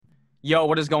Yo,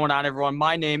 what is going on, everyone?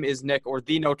 My name is Nick, or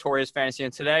the Notorious Fantasy,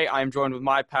 and today I am joined with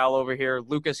my pal over here,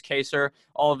 Lucas Kaser.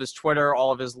 All of his Twitter,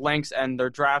 all of his links, and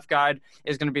their draft guide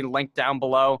is going to be linked down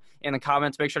below in the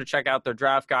comments. Make sure to check out their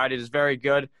draft guide. It is very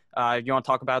good. You want to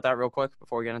talk about that real quick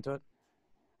before we get into it?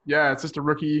 Yeah, it's just a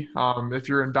rookie. If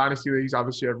you're in dynasty leagues,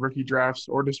 obviously you have rookie drafts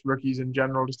or just rookies in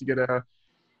general, just to get a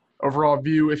overall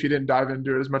view. If you didn't dive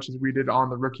into it as much as we did on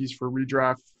the rookies for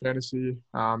redraft fantasy,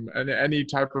 and any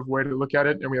type of way to look at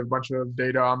it, and we have a bunch of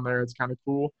data on there. It's kind of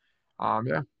cool.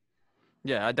 Yeah.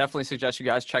 Yeah, I definitely suggest you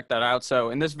guys check that out. So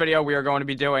in this video, we are going to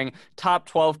be doing top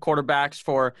 12 quarterbacks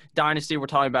for Dynasty. We're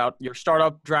talking about your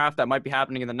startup draft that might be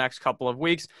happening in the next couple of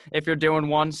weeks if you're doing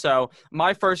one. So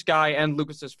my first guy and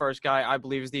Lucas's first guy, I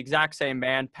believe, is the exact same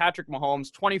man, Patrick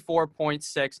Mahomes,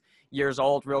 24.6 years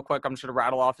old. Real quick, I'm just going to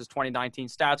rattle off his 2019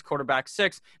 stats. Quarterback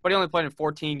 6, but he only played in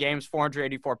 14 games,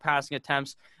 484 passing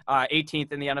attempts,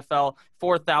 18th in the NFL,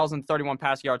 4,031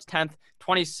 passing yards, 10th,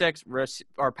 26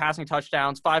 passing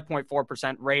touchdowns,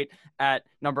 5.4% rate at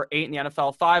number 8 in the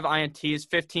NFL, 5 INTs,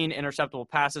 15 interceptable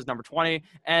passes, number 20,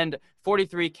 and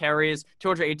 43 carries,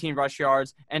 218 rush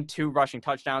yards, and 2 rushing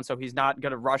touchdowns. So he's not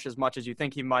going to rush as much as you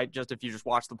think he might just if you just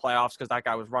watch the playoffs, because that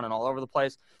guy was running all over the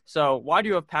place. So why do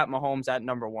you have Pat Mahomes at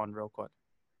number 1 real quick?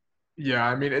 Yeah,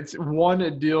 I mean,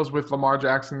 it deals with Lamar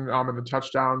Jackson and the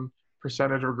touchdown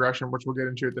percentage regression, which we'll get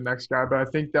into at the next guy. But I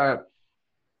think that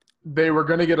they were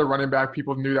going to get a running back.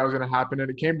 People knew that was going to happen, and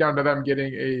it came down to them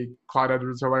getting a Clyde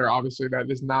Edwards-Helaire. Obviously, that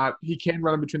is not – he can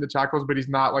run in between the tackles, but he's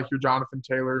not like your Jonathan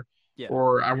Taylor Yeah.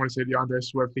 or I want to say DeAndre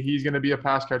Swift. He's going to be a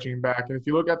pass-catching back. And if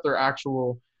you look at their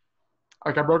actual –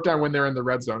 like I broke down when they're in the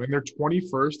red zone, and they're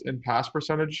 21st in pass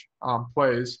percentage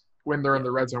plays when they're in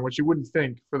the red zone, which you wouldn't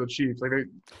think for the Chiefs.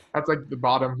 That's like the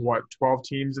bottom, 12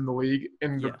 teams in the league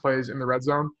in the plays in the red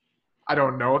zone. I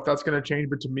don't know if that's going to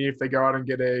change, but to me, if they go out and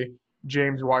get a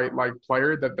James White-like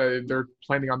player, that they're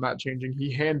planning on that changing.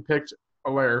 He handpicked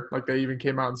Allaire, like they even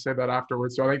came out and said that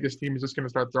afterwards. So I think this team is just going to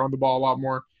start throwing the ball a lot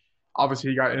more. Obviously,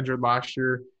 he got injured last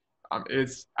year. I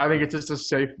think it's just a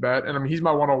safe bet. And I mean, he's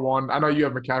my 101. I know you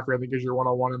have McCaffrey, I think, is your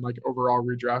 101 in like overall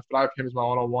redraft, but I have him as my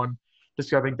 101 just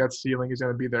because I think that ceiling is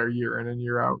going to be there year in and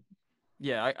year out.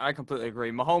 Yeah, I completely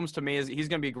agree. Mahomes to me he's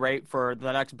going to be great for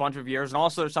the next bunch of years. And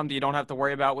also something you don't have to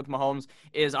worry about with Mahomes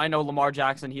is I know Lamar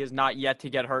Jackson, he is not yet to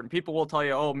get hurt. And people will tell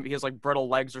you, oh, he has like brittle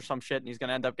legs or some shit and he's going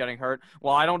to end up getting hurt.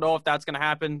 Well, I don't know if that's going to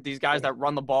happen. These guys that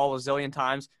run the ball a zillion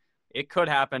times, it could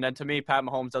happen. And to me, Pat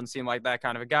Mahomes doesn't seem like that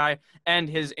kind of a guy. And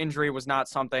his injury was not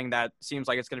something that seems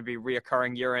like it's going to be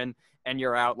reoccurring year in and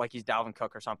year out like he's Dalvin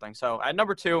Cook or something. So at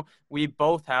number 2, we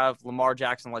both have Lamar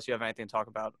Jackson, unless you have anything to talk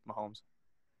about Mahomes.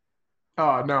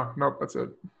 No, nope, that's it.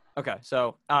 Okay,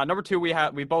 so number 2,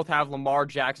 we both have Lamar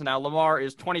Jackson. Now, Lamar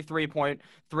is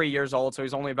 23.3 years old, so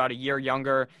he's only about a year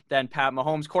younger than Pat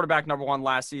Mahomes. Quarterback number 1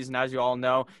 last season, as you all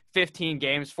know. 15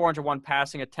 games, 401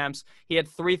 passing attempts. He had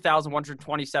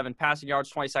 3,127 passing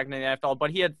yards, 22nd in the NFL,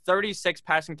 but he had 36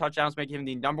 passing touchdowns, making him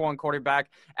the number 1 quarterback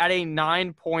at a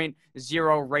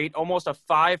 9.0 rate, almost a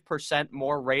 5%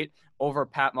 more rate over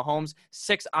Pat Mahomes.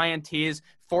 6 INTs,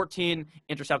 14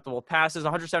 interceptable passes,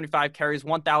 175 carries,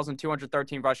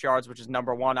 1,213 rush yards, which is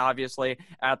number 1, obviously,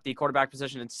 at the quarterback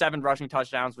position, and 7 rushing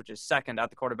touchdowns, which is second at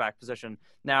the quarterback position.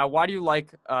 Now, why do you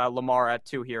like Lamar at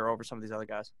 2 here over some of these other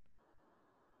guys?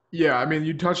 Yeah, I mean,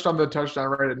 you touched on the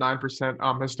touchdown rate at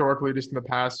 9%. Historically, just in the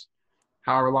past,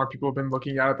 however long people have been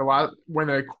looking at it, when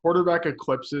a quarterback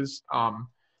eclipses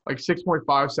like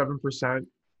 6.57%,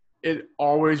 it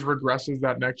always regresses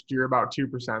that next year about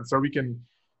 2%. So we can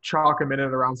chalk him in at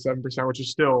around 7%, which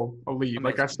is still elite. Amazing.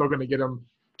 Like that's still going to get him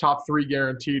top 3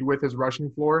 guaranteed with his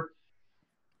rushing floor.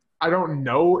 I don't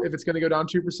know if it's going to go down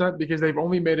 2% because they've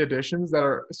only made additions that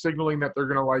are signaling that they're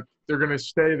going to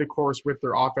stay the course with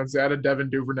their offense. They added Devin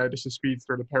Duvernay, just a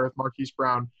speedster, to pair with Marquise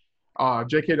Brown.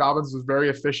 J.K. Dobbins is very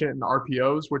efficient in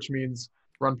RPOs, which means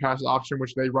run pass option,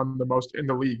 which they run the most in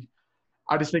the league.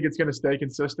 I just think it's going to stay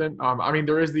consistent. I mean,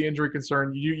 there is the injury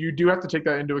concern. You do have to take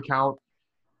that into account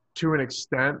to an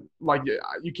extent. Like,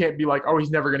 you can't be like, oh, he's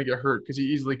never going to get hurt, because he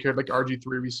easily could. Like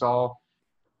RG3 we saw.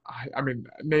 I mean,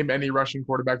 name any rushing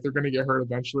quarterback, they're going to get hurt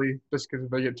eventually just because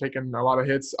they get taken a lot of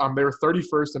hits. They were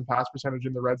 31st in pass percentage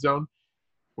in the red zone,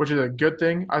 which is a good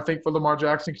thing, I think, for Lamar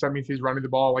Jackson, because that means he's running the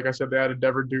ball. Like I said, they added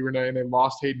Devin Duvernay and they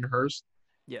lost Hayden Hurst.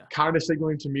 Yeah. Kind of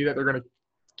signaling to me that they're going to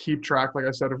keep track, like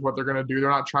I said, of what they're going to do. They're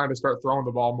not trying to start throwing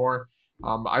the ball more.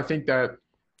 I think that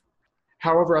 –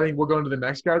 however, I think we'll go into the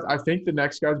next guys. I think the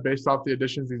next guys, based off the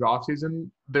additions these offseason,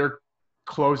 they're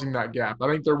closing that gap. I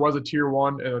think there was a tier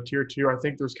 1 and a tier 2. I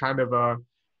think there's kind of a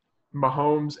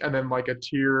Mahomes and then like a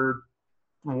tier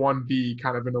 1B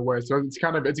kind of in a way. So it's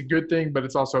a good thing, but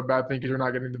it's also a bad thing because you're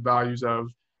not getting the values of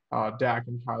Dak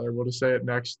and Kyler. We'll just say it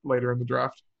next later in the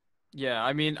draft. Yeah,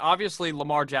 I mean, obviously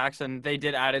Lamar Jackson, they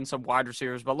did add in some wide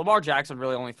receivers, but Lamar Jackson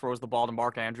really only throws the ball to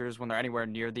Mark Andrews when they're anywhere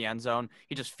near the end zone.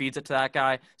 He just feeds it to that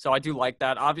guy. So I do like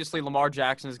that. Obviously, Lamar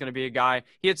Jackson is going to be a guy.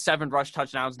 He had 7 rush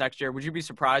touchdowns next year. Would you be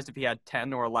surprised if he had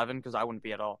 10 or 11? Because I wouldn't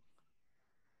be at all.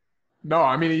 No,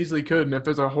 I mean, he easily could. And if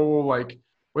there's a whole, like,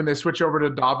 when they switch over to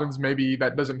Dobbins, maybe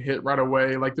that doesn't hit right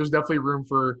away. Like, there's definitely room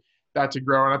for that to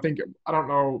grow. And I think, I don't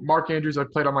know, Mark Andrews,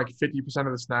 I've played on like 50%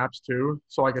 of the snaps too.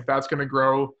 So, like, if that's going to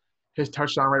grow, his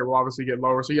touchdown rate will obviously get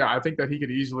lower. So, yeah, I think that he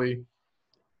could easily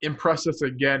impress us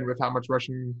again with how much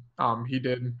rushing he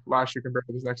did last year compared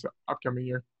to this next upcoming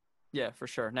year. Yeah, for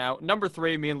sure. Now, number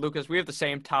 3, me and Lucas, we have the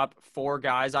same top 4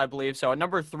 guys, I believe. So at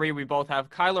number 3, we both have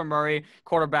Kyler Murray,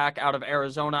 quarterback out of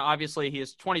Arizona. Obviously, he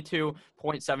is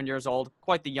 22.7 years old,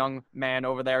 quite the young man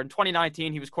over there. In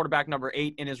 2019, he was quarterback number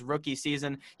 8 in his rookie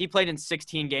season. He played in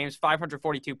 16 games,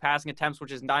 542 passing attempts,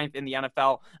 which is 9th in the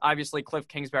NFL. Obviously, Cliff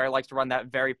Kingsbury likes to run that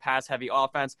very pass-heavy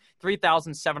offense.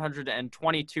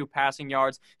 3,722 passing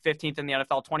yards, 15th in the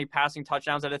NFL, 20 passing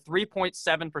touchdowns at a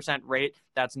 3.7% rate.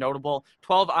 That's notable.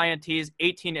 12 INTs,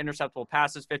 18 interceptable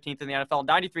passes, 15th in the NFL,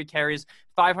 93 carries,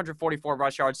 544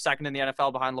 rush yards, 2nd in the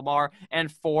NFL behind Lamar,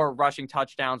 and 4 rushing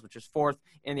touchdowns, which is 4th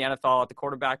in the NFL at the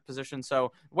quarterback position.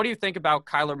 So what do you think about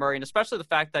Kyler Murray, and especially the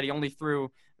fact that he only threw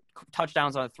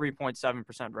touchdowns on a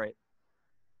 3.7% rate?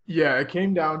 Yeah, it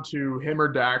came down to him or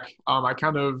Dak. I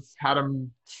kind of had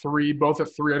him both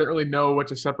at 3. I didn't really know what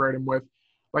to separate him with.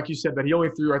 Like you said, that he only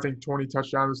threw, I think, 20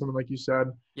 touchdowns or something like you said.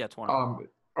 Yeah, 20.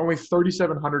 Only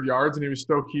 3,700 yards, and he was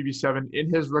still QB7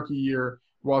 in his rookie year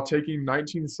while taking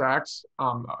 19 sacks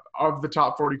of the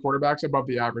top 40 quarterbacks above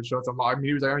the average. So that's a lot. I mean,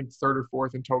 he was, I think, 3rd or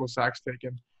 4th in total sacks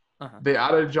taken. They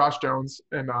added Josh Jones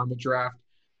in the draft.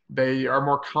 They are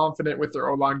more confident with their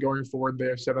O-line going forward. They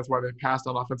have said that's why they passed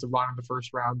on offensive line in the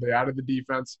first round. They added the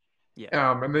defense.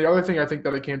 Yeah. And the other thing I think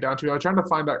that it came down to, I was trying to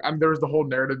find out, there was the whole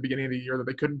narrative beginning of the year that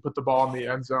they couldn't put the ball in the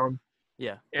end zone.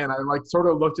 Yeah. And I sort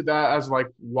of looked at that as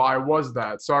why was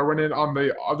that? So I went in on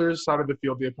the other side of the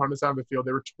field, the opponent side of the field.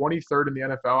 They were 23rd in the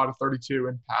NFL out of 32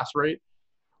 in pass rate,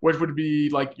 which would be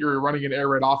like you're running an air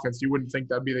raid offense. You wouldn't think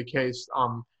that'd be the case.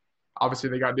 Obviously,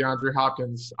 they got DeAndre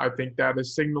Hopkins. I think that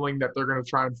is signaling that they're going to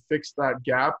try and fix that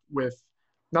gap with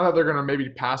 – not that they're going to maybe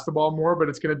pass the ball more, but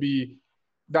it's going to be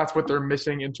 – that's what they're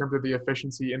missing in terms of the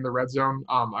efficiency in the red zone.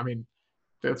 I mean,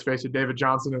 let's face it, David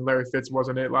Johnson and Larry Fitz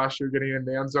wasn't it last year getting in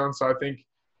the end zone. So I think,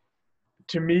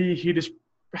 to me, he just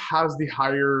has the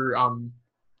higher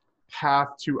path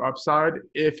to upside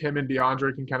if him and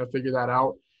DeAndre can kind of figure that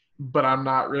out. But I'm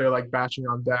not really bashing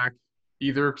on Dak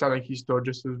either because I think he's still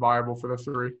just as viable for the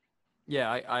 3. Yeah,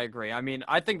 I agree. I mean,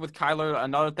 I think with Kyler,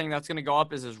 another thing that's going to go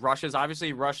up is his rushes. Obviously,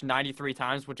 he rushed 93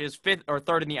 times, which is 5th or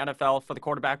 3rd in the NFL for the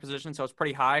quarterback position, so it's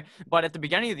pretty high. But at the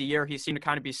beginning of the year, he seemed to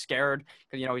kind of be scared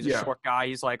because, he's a short guy.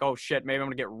 He's like, oh, shit, maybe I'm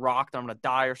going to get rocked. I'm going to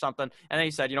die or something. And then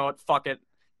he said, you know what, fuck it.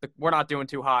 We're not doing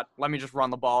too hot. Let me just run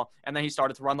the ball. And then he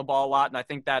started to run the ball a lot, and I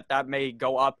think that may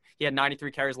go up. He had 93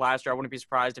 carries last year. I wouldn't be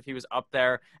surprised if he was up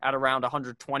there at around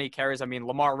 120 carries. I mean,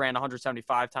 Lamar ran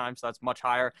 175 times, so that's much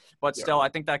higher. But still, I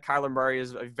think that Kyler Murray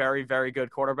is a very, very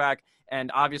good quarterback. And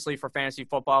obviously for fantasy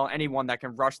football, anyone that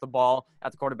can rush the ball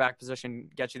at the quarterback position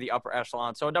gets you the upper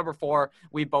echelon. So at number 4,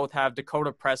 we both have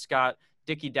Dakota Prescott.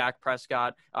 Dickie Dak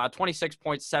Prescott,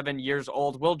 26.7 years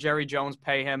old. Will Jerry Jones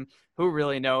pay him? Who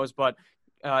really knows? But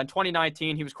in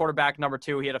 2019, he was quarterback number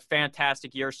 2. He had a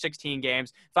fantastic year, 16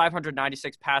 games,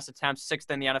 596 pass attempts,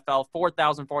 6th in the NFL,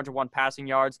 4,401 passing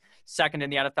yards, 2nd in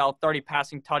the NFL, 30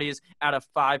 passing tutties at a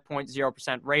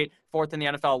 5.0% rate, 4th in the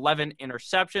NFL, 11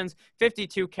 interceptions,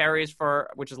 52 carries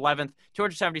which is 11th,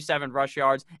 277 rush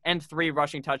yards, and 3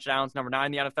 rushing touchdowns. Number 9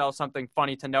 in the NFL. Something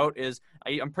funny to note is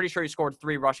I'm pretty sure he scored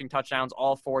 3 rushing touchdowns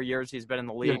all 4 years he's been in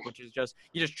the league, which is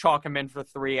you just chalk him in for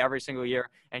 3 every single year,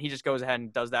 and he just goes ahead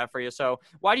and does that for you. So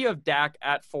why do you have Dak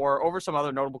at 4 over some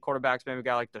other notable quarterbacks, maybe a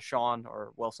guy like Deshaun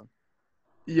or Wilson?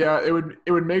 Yeah, it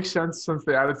would make sense since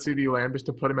they added CeeDee Lamb just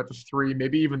to put him at the 3,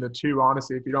 maybe even the 2,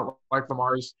 honestly, if you don't like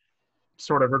Lamar's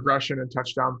sort of regression and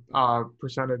touchdown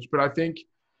percentage. But I think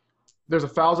there's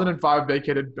 1,005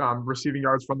 vacated receiving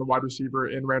yards from the wide receiver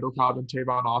in Randall Cobb and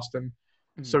Tavon Austin.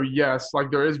 Mm-hmm. So, yes,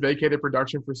 there is vacated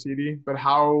production for CeeDee, but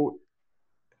so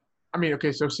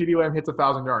CeeDee Lamb hits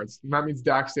 1,000 yards. And that means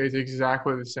Dak stays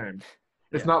exactly the same.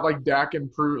 It's not like Dak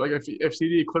improved. If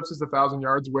CeeDee eclipses 1,000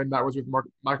 yards, when that was with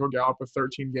Michael Gallup with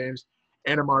 13 games,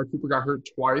 and Amari Cooper got hurt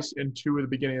twice in 2 at the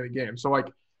beginning of the game. So,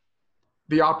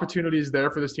 the opportunity is there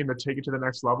for this team to take it to the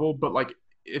next level. But,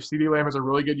 if CeeDee Lamb has a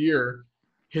really good year,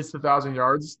 hits 1,000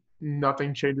 yards,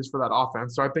 nothing changes for that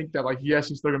offense. So I think that, yes,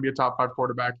 he's still going to be a top 5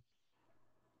 quarterback.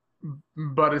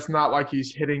 but it's not like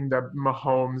he's hitting the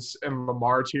Mahomes and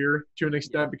Lamar tier to an Yeah.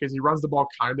 extent because he runs the ball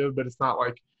kind of, but it's not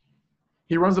like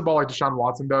he runs the ball like Deshaun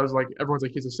Watson does. Like everyone's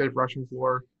like he's a safe rushing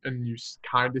floor, and you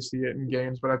kind of see it in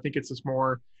games. But I think it's just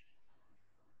more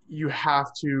you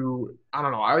have to. I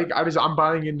don't know. I'm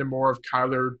buying into more of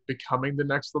Kyler becoming the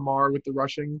next Lamar with the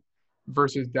rushing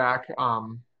versus Dak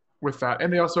with that.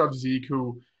 And they also have Zeke,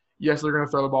 who yes, they're going to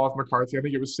throw the ball with McCarthy. I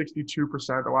think it was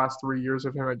 62% the last 3 years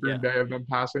of him at Green Yeah. Bay of them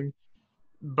passing.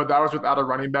 But that was without a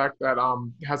running back that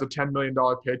has a $10 million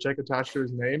paycheck attached to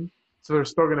his name. So they're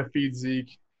still going to feed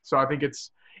Zeke. So I think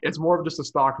it's more of just a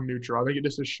stock neutral. I think it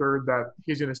just assured that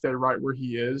he's going to stay right where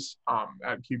he is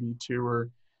at QB2 or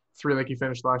 3 like he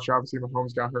finished last year. Obviously,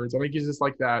 Mahomes got hurt. So I think he's just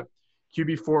like that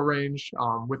QB4 range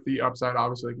with the upside,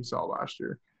 obviously, like we saw last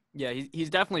year. Yeah, he's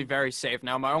definitely very safe.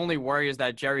 Now, my only worry is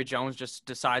that Jerry Jones just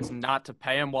decides not to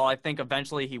pay him. While I think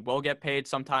eventually he will get paid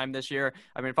sometime this year.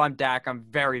 I mean, if I'm Dak, I'm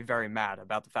very, very mad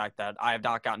about the fact that I have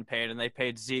not gotten paid, and they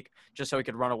paid Zeke just so he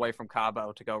could run away from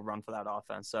Cabo to go run for that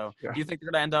offense. So, Yeah. do you think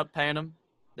they're going to end up paying him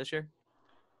this year?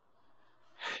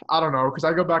 I don't know because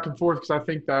I go back and forth because I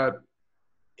think that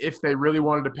if they really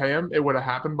wanted to pay him, it would have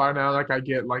happened by now. Like I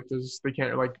get like they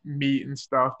can't like meet and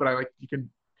stuff, but I like you can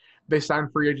they sign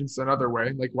free agents another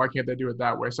way. Like why can't they do it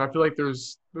that way? So I feel like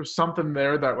there's something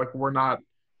there that like we're not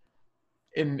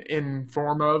in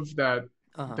form of that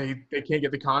Uh-huh. they can't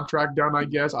get the contract done, I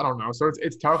guess. I don't know. So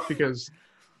it's tough because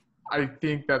I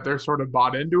think that they're sort of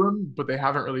bought into him, but they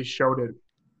haven't really showed it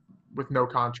with no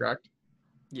contract.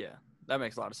 Yeah, that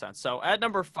makes a lot of sense. So at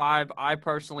number 5, I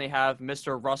personally have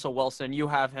Mr. Russell Wilson. You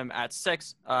have him at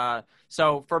 6.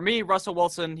 So for me, Russell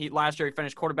Wilson, last year he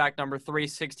finished quarterback number 3,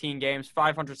 16 games,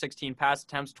 516 pass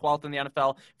attempts, 12th in the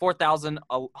NFL,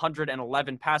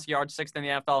 4,111 passing yards, 6th in the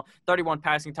NFL, 31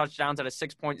 passing touchdowns at a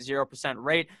 6.0%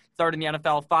 rate, 3rd in the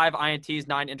NFL, 5 INTs,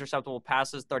 9 interceptable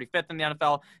passes, 35th in the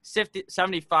NFL,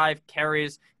 75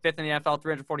 carries, 5th in the NFL,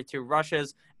 342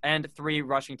 rushes, and 3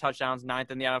 rushing touchdowns, 9th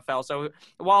in the NFL. So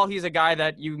while he's a guy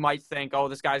that you might think, oh,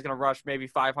 this guy's going to rush maybe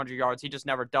 500 yards, he just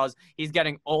never does. He's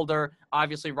getting older.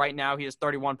 Obviously, right now he is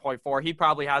 31.4. He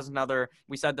probably has another,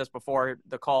 we said this before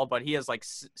the call, but he has like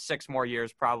 6 more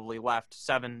years probably left,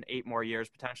 7, 8 more years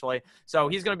potentially. So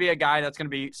he's going to be a guy that's going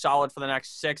to be solid for the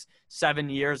next 6, 7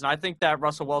 years. And I think that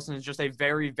Russell Wilson is just a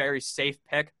very, very safe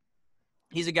pick.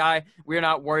 He's a guy we're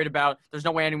not worried about. There's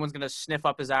no way anyone's going to sniff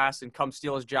up his ass and come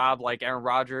steal his job like Aaron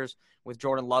Rodgers with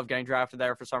Jordan Love getting drafted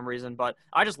there for some reason. But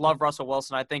I just love Russell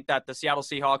Wilson. I think that the Seattle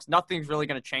Seahawks, nothing's really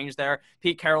going to change there.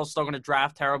 Pete Carroll's still going to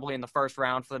draft terribly in the first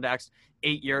round for the next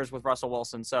 8 years with Russell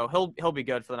Wilson. So he'll be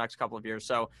good for the next couple of years.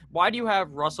 So why do you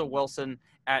have Russell Wilson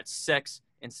at 6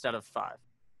 instead of 5?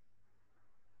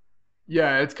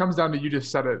 Yeah, it comes down to you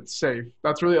just said it safe.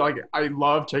 That's really like I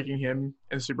love taking him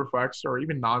in superflex or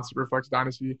even non-superflex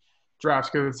dynasty drafts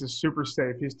because it's just super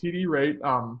safe. His TD rate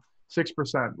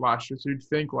 6% last year, so you'd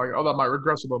think like oh that might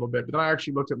regress a little bit, but then I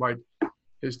actually looked at like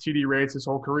his TD rates his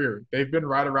whole career. They've been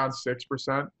right around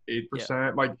 6%,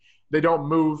 8%. Like they don't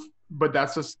move, but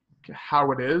that's just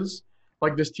how it is.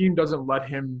 Like this team doesn't let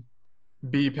him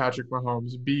be Patrick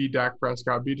Mahomes, be Dak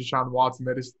Prescott, be Deshaun Watson.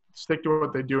 They just stick to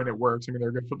what they do and it works. I mean, they're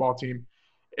a good football team.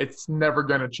 It's never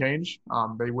going to change.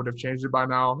 They would have changed it by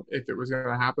now if it was going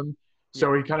to happen.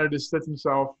 So he kind of just sits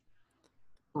himself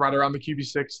right around the QB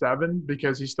 6, 7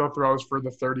 because he still throws for the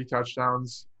 30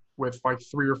 touchdowns with like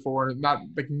 3 or 4, not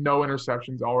like no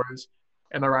interceptions always,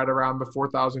 and they're right around the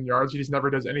 4,000 yards. He just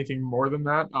never does anything more than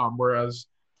that. Whereas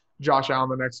Josh Allen,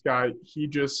 the next guy, he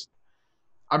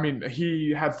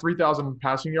had 3,000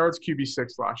 passing yards,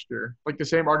 QB6 last year. Like the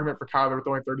same argument for Kyler with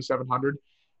only 3,700.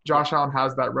 Josh Allen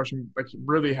has that rushing, like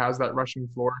really has that rushing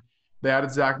floor. They added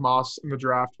Zach Moss in the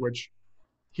draft, which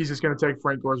he's just going to take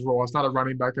Frank Gore's role. It's not a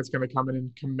running back that's going to come in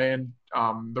and command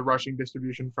the rushing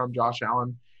distribution from Josh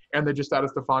Allen. And they just added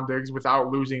Stephon Diggs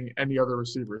without losing any other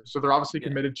receivers. So they're obviously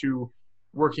committed to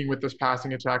working with this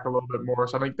passing attack a little bit more.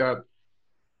 So I think that,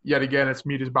 yet again, it's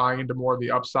me just buying into more of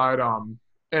the upside.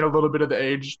 And a little bit of the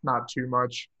age, not too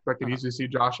much. I could easily see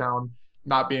Josh Allen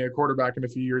not being a quarterback in a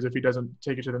few years if he doesn't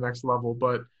take it to the next level.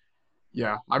 But,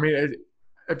 yeah, I mean,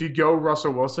 if you go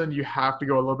Russell Wilson, you have to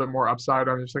go a little bit more upside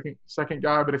on your second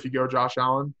guy. But if you go Josh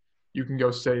Allen, you can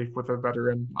go safe with a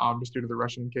veteran just due to the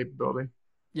rushing capability.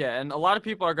 Yeah, and a lot of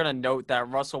people are going to note that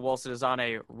Russell Wilson is on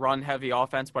a run-heavy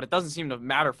offense, but it doesn't seem to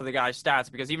matter for the guy's stats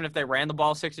because even if they ran the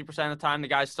ball 60% of the time, the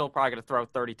guy's still probably going to throw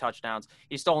 30 touchdowns.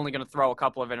 He's still only going to throw a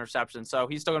couple of interceptions, so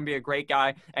he's still going to be a great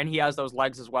guy, and he has those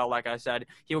legs as well. Like I said,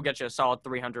 he will get you a solid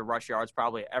 300 rush yards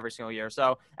probably every single year.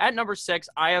 So at number 6,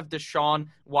 I have Deshaun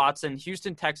Watson,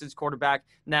 Houston Texans quarterback.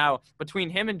 Now, between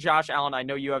him and Josh Allen, I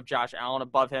know you have Josh Allen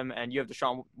above him, and you have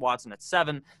Deshaun Watson at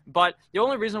 7, but the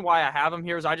only reason why I have him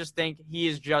here is I just think he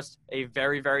is just a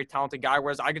very, very talented guy.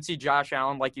 Whereas I could see Josh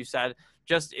Allen, like you said,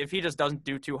 just if he just doesn't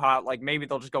do too hot, like maybe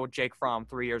they'll just go with Jake Fromm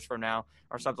 3 years from now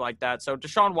or something like that. So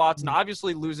Deshaun Watson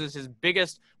obviously loses his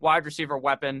biggest wide receiver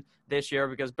weapon this year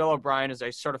because Bill O'Brien is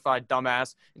a certified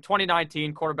dumbass. In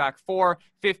 2019, quarterback 4,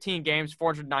 15 games,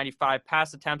 495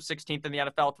 pass attempts, 16th in the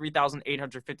NFL,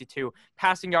 3,852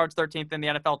 passing yards, 13th in the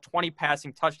NFL, 20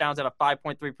 passing touchdowns at a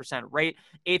 5.3% rate,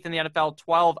 8th in the NFL,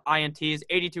 12 INTs,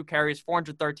 82 carries,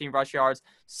 413 rush yards,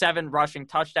 7 rushing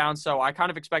touchdowns. So I kind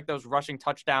of expect those rushing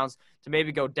touchdowns to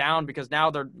maybe go down because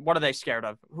now what are they scared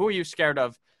of? Who are you scared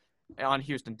of on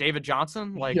Houston? David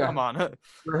Johnson? Like, Yeah, come on.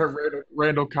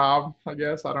 Randall Cobb, I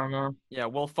guess. I don't know. Yeah,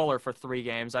 Will Fuller for 3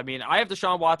 games. I mean, I have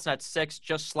Deshaun Watson at 6,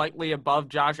 just slightly above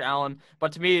Josh Allen.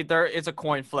 But to me, there is a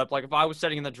coin flip. Like, if I was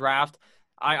sitting in the draft,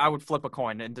 I would flip a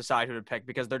coin and decide who to pick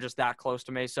because they're just that close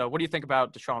to me. So what do you think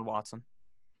about Deshaun Watson?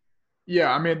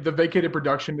 Yeah, I mean the vacated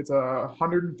production. It's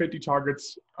 150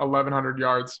 targets, 1,100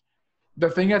 yards. The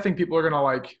thing I think people are gonna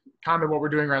like, kind of what we're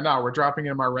doing right now. We're dropping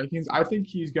in my rankings. I think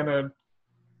he's gonna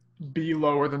be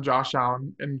lower than Josh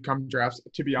Allen in come drafts.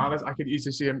 To be honest, I could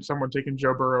easily see someone taking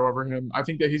Joe Burrow over him. I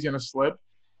think that he's gonna slip.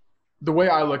 The way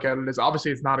I look at it is obviously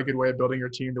it's not a good way of building your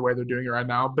team the way they're doing it right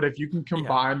now. But if you can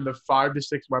combine the 5 to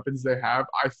 6 weapons they have,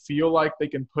 I feel like they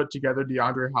can put together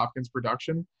DeAndre Hopkins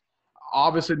production.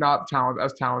 Obviously not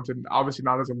talented, obviously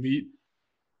not as elite,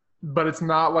 but it's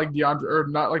not like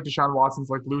not like Deshaun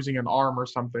Watson's like losing an arm or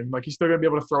something. Like he's still gonna be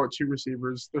able to throw at 2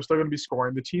 receivers. They're still gonna be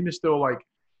scoring. The team is still like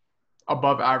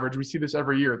above average. We see this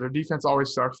every year. Their defense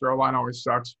always sucks. Their line always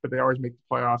sucks, but they always make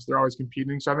the playoffs. They're always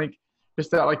competing. So I think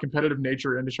just that like competitive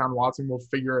nature in Deshaun Watson will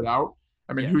figure it out.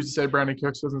 I mean, who's to say Brandon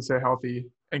Cooks doesn't stay healthy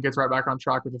and gets right back on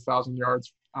track with 1,000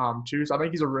 yards too? So I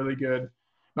think he's a really good,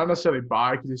 not necessarily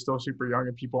buy because he's still super young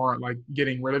and people aren't like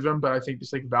getting rid of him, but I think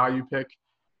just like value pick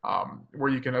where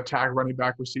you can attack running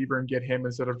back receiver and get him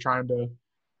instead of trying to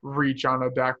reach on a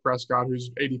Dak Prescott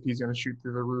whose ADP is going to shoot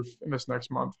through the roof in this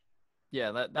next month.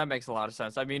 Yeah, that makes a lot of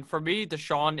sense. I mean, for me,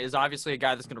 Deshaun is obviously a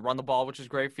guy that's going to run the ball, which is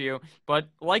great for you. But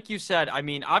like you said, I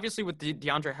mean, obviously with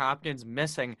DeAndre Hopkins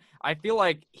missing, I feel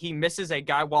like he misses a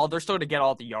guy. While they're still to get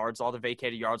all the yards, all the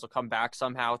vacated yards will come back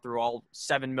somehow through all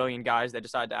 7 million guys they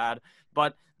decide to add.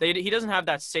 But he doesn't have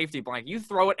that safety blanket. You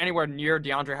throw it anywhere near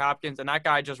DeAndre Hopkins, and that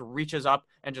guy just reaches up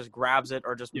and just grabs it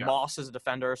or just mosses a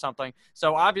defender or something.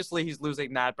 So obviously he's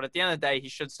losing that, but at the end of the day, he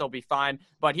should still be fine.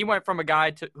 But he went from a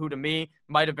guy who to me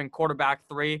might have been quarterback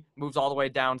 3, moves all the way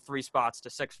down 3 spots to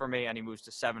 6 for me, and he moves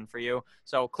to 7 for you.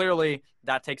 So clearly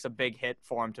that takes a big hit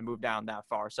for him to move down that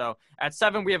far. So at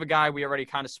 7, we have a guy we already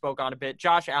kind of spoke on a bit.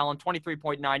 Josh Allen,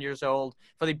 23.9 years old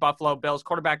for the Buffalo Bills,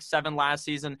 quarterback 7 last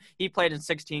season. He played in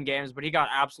 16 games, but he got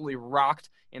absolutely rocked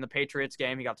in the Patriots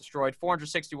game. He got destroyed.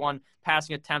 461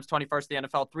 passing attempts, 21st in the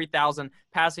NFL, 3,000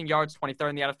 passing yards, 23rd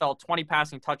in the NFL, 20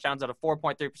 passing touchdowns at a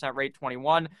 4.3% rate,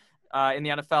 21 in the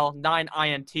NFL, 9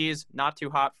 INTs, not too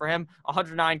hot for him,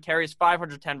 109 carries,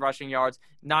 510 rushing yards,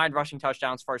 9 rushing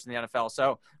touchdowns, first in the NFL.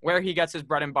 So where he gets his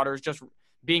bread and butter is just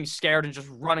being scared and just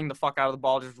running the fuck out of the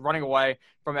ball, just running away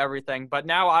from everything. But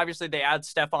now, obviously, they add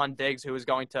Stephon Diggs, who is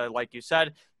going to, like you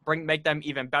said, make them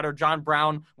even better. John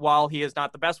Brown, while he is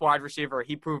not the best wide receiver,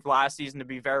 he proved last season to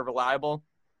be very reliable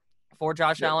for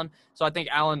Josh Allen. So I think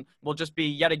Allen will just be,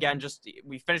 yet again,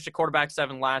 we finished at quarterback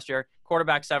 7 last year,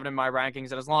 quarterback 7 in my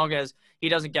rankings. And as long as he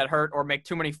doesn't get hurt or make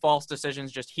too many false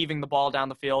decisions, just heaving the ball down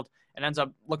the field and ends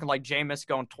up looking like Jameis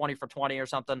going 20 for 20 or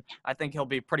something, I think he'll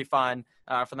be pretty fine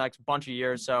for the next bunch of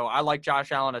years. So I like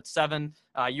Josh Allen at 7.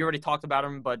 You already talked about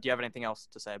him, but do you have anything else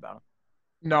to say about him?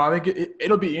 No, I think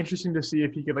it'll be interesting to see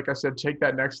if he could, like I said, take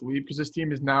that next leap because this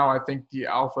team is now, I think, the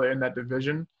alpha in that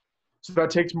division. So that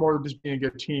takes more than just being a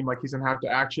good team. Like he's gonna have to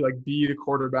actually like be the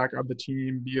quarterback of the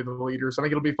team, be the leader. So I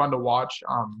think it'll be fun to watch.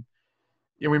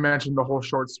 We mentioned the whole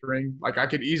short string. Like I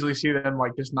could easily see them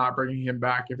like just not bringing him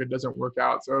back if it doesn't work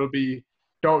out. So it'll be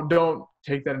don't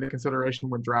take that into consideration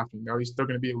when drafting. No, he's still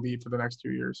gonna be a lead for the next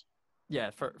 2 years.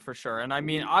 Yeah, for sure. And I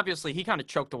mean, obviously, he kind of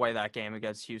choked away that game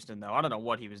against Houston, though. I don't know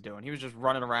what he was doing. He was just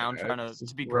running around trying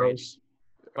to be great.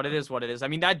 But it is what it is. I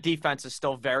mean, that defense is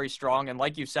still very strong. And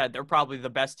like you said, they're probably the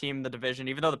best team in the division,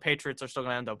 even though the Patriots are still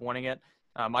going to end up winning it.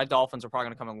 My Dolphins are probably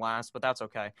going to come in last, but that's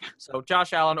okay. So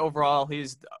Josh Allen, overall,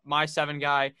 he's my 7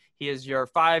 guy. He is your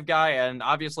 5 guy, and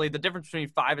obviously the difference between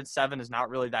 5 and 7 is not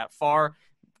really that far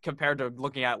compared to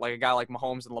looking at like a guy like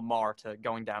Mahomes and Lamar to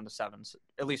going down to 7s,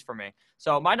 at least for me.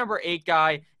 So my number 8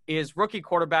 guy is rookie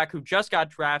quarterback who just got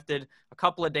drafted a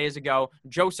couple of days ago,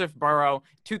 Joseph Burrow.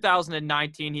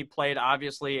 2019, he played,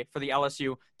 obviously, for the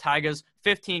LSU Tigers,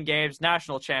 15 games,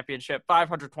 national championship,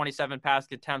 527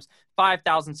 passing attempts,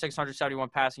 5,671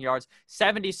 passing yards,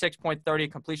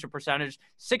 76.30 completion percentage,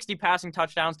 60 passing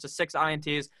touchdowns to 6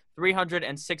 INTs,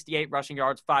 368 rushing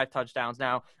yards, 5 touchdowns.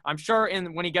 Now, I'm sure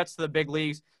when he gets to the big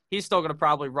leagues, he's still going to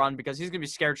probably run because he's going to be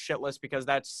scared shitless because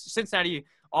that Cincinnati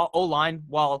O-line,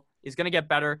 while is going to get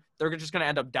better, they're just going to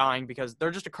end up dying because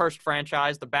they're just a cursed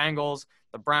franchise. The Bengals,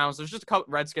 the Browns, there's just a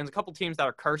couple Redskins, a couple teams that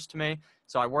are cursed to me.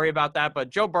 So I worry about that. But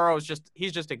Joe Burrow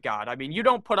he's just a god. I mean, you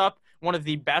don't put up one of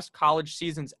the best college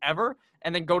seasons ever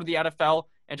and then go to the NFL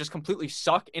and just completely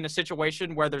suck in a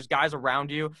situation where there's guys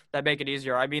around you that make it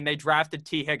easier. I mean, they drafted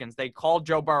T. Higgins. They called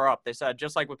Joe Burrow up. They said,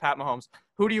 just like with Pat Mahomes,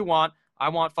 who do you want? I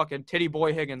want fucking titty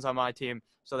boy Higgins on my team.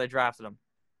 So they drafted him.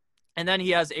 And then he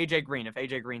has A.J. Green, if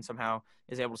A.J. Green somehow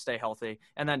is able to stay healthy,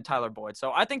 and then Tyler Boyd.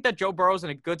 So I think that Joe Burrow's in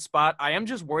a good spot. I am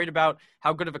just worried about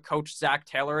how good of a coach Zach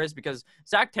Taylor is because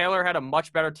Zach Taylor had a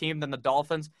much better team than the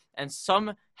Dolphins and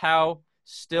somehow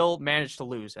still managed to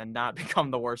lose and not become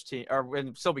the worst team, or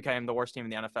still became the worst team in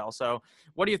the NFL. So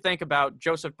what do you think about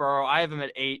Joseph Burrow? I have him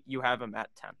at 8. You have him at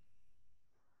 10.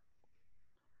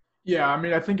 Yeah, I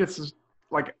mean, I think it's just,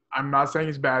 like, I'm not saying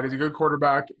he's bad. He's a good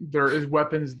quarterback. There is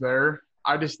weapons there.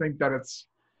 I just think that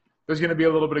there's going to be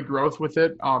a little bit of growth with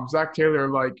it. Zach Taylor,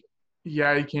 like,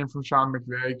 yeah, he came from Sean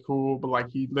McVay, cool, but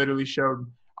like he literally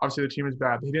showed. Obviously, the team is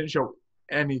bad. He didn't show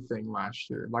anything last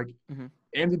year. Like,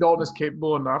 Andy Dalton is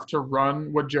capable enough to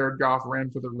run what Jared Goff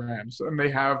ran for the Rams, and they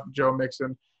have Joe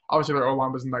Mixon. Obviously, their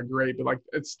O-line wasn't that great, but like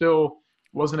it still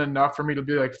wasn't enough for me to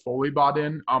be like fully bought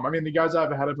in. I mean, the guys I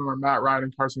have ahead of him are Matt Ryan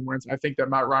and Carson Wentz. I think that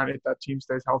Matt Ryan, if that team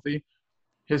stays healthy,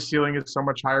 his ceiling is so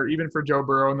much higher, even for Joe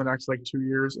Burrow in the next like 2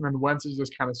 years. And then Wentz is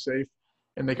just kind of safe,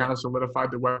 and they kind of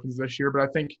solidified the weapons this year. But I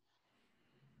think,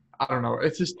 I don't know,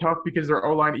 it's just tough because their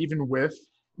O-line, even with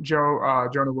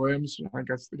Jonah Williams, I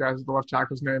guess the guy's the left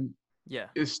tackle's name,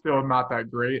 is still not that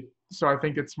great. So I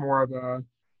think it's more of a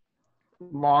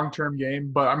long-term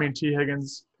game. But I mean, T.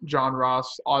 Higgins, John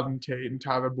Ross, Auden Tate, and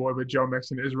Tyler Boyd with Joe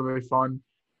Mixon is really fun,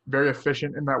 very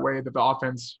efficient in that way that the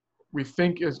offense we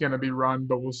think is going to be run,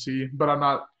 but we'll see. But I'm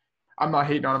not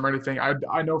hating on him or anything.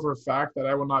 I know for a fact that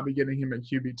I will not be getting him at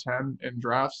QB 10 in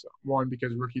drafts. One,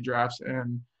 because rookie drafts,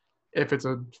 and if it's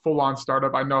a full-on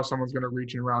startup, I know someone's going to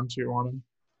reach in round 2 on him.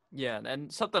 Yeah,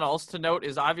 and something else to note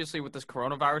is obviously with this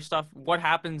coronavirus stuff, what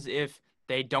happens if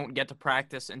they don't get to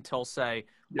practice until, say,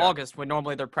 August, when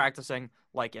normally they're practicing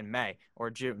like in May or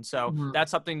June. So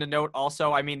that's something to note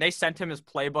also. I mean, they sent him his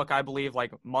playbook, I believe,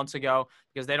 like months ago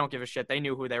because they don't give a shit. They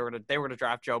knew who they were going to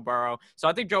draft Joe Burrow. So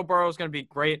I think Joe Burrow is going to be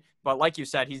great. But like you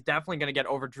said, he's definitely going to get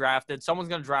overdrafted. Someone's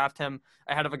going to draft him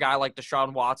ahead of a guy like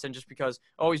Deshaun Watson just because,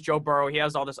 oh, he's Joe Burrow. He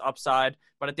has all this upside.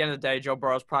 But at the end of the day, Joe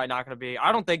Burrow's probably not going to be –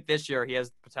 I don't think this year he has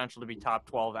the potential to be top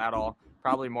 12 at all.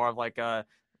 Probably more of like a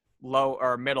low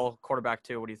or middle quarterback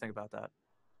too. What do you think about that?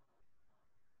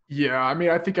 Yeah, I mean,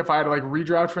 I think if I had to like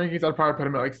redraft rankings, I'd probably put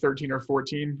him at like 13 or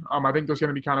 14. I think there's going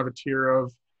to be kind of a tier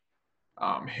of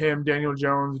him, Daniel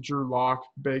Jones, Drew Lock,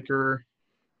 Baker.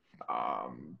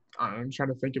 I'm trying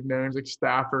to think of names like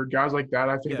Stafford, guys like that.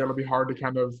 I think that'll be hard to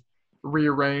kind of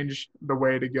rearrange the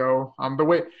way to go. The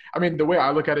way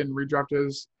I look at it in redraft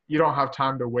is you don't have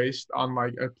time to waste on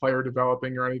like a player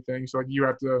developing or anything. So like you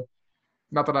have to.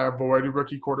 Not that I avoid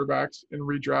rookie quarterbacks in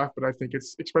redraft, but I think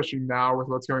it's, especially now with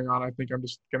what's going on, I think I'm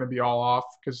just going to be all off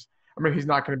because, I mean, he's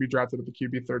not going to be drafted at the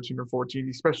QB 13 or 14,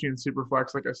 especially in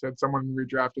Superflex. Like I said, someone in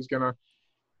redraft is going to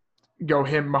go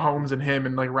Mahomes and him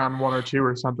in like round 1 or 2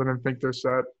 or something and think they're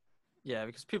set. Yeah,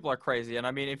 because people are crazy. And,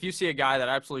 I mean, if you see a guy that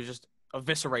absolutely just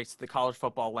eviscerates the college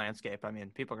football landscape, I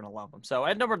mean, people are going to love him. So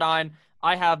at number 9,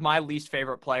 I have my least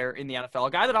favorite player in the NFL, a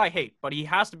guy that I hate, but he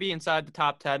has to be inside the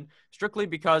top 10 strictly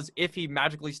because if he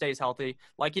magically stays healthy,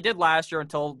 like he did last year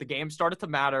until the game started to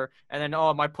matter, and then,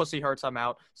 oh, my pussy hurts, I'm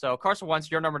out. So Carson Wentz,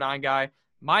 your number 9 guy,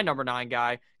 my number 9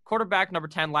 guy, quarterback number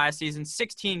 10 last season,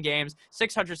 16 games,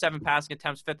 607 passing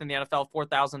attempts, 5th in the NFL,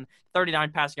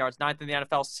 4,039 passing yards, 9th in the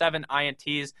NFL, 7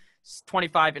 INTs,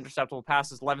 25 interceptable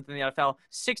passes, 11th in the NFL,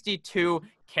 62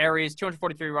 carries,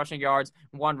 243 rushing yards,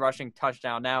 1 rushing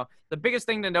touchdown. Now, the biggest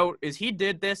thing to note is he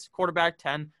did this, quarterback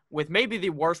 10, with maybe the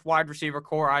worst wide receiver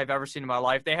core I've ever seen in my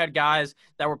life. They had guys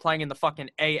that were playing in the fucking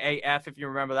AAF, if you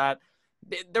remember that.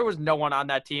 There was no one on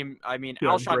that team. I mean, Yeah,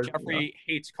 Alshon great. Yeah. Jeffrey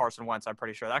hates Carson Wentz, I'm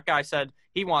pretty sure. That guy said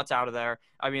he wants out of there.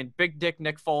 I mean, Big Dick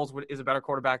Nick Foles is a better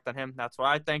quarterback than him. That's what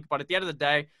I think. But at the end of the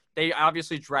day, they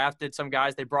obviously drafted some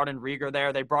guys. They brought in Rieger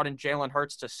there. They brought in Jalen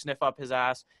Hurts to sniff up his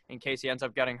ass in case he ends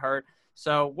up getting hurt.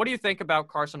 So what do you think about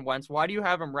Carson Wentz? Why do you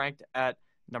have him ranked at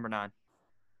number 9?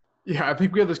 Yeah, I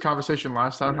think we had this conversation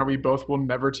last time how we both will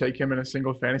never take him in a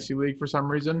single fantasy league for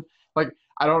some reason. Like,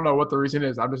 I don't know what the reason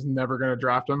is. I'm just never going to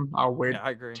draft him. I'll wait Yeah, I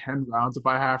agree. 10 rounds if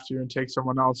I have to and take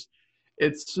someone else.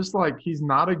 It's just like he's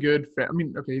not a good fan. I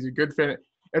mean, okay, he's a good fan.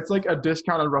 It's like a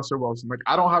discounted Russell Wilson. Like,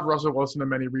 I don't have Russell Wilson in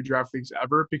many redraft leagues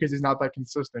ever because he's not that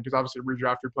consistent. Because obviously,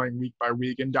 redraft, you're playing week by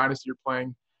week. In Dynasty, you're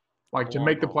playing like to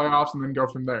make the playoffs and then go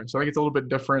from there. So I think it's a little bit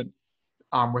different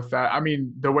with that. I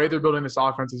mean, the way they're building this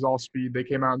offense is all speed. They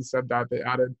came out and said that. They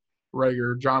added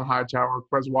Rager, John Hightower,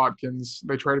 Quez Watkins.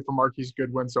 They traded for Marquise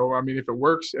Goodwin. So, I mean, if it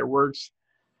works, it works.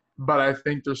 But I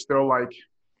think they're still, like,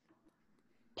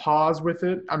 pause with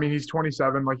it. I mean, he's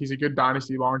 27. Like, he's a good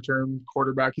dynasty long-term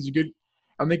quarterback.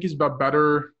 I think he's a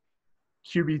better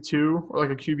QB2 or like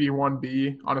a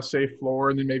QB1B on a safe floor.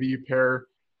 And then maybe you pair,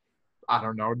 I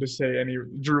don't know, just say any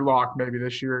Drew Lock maybe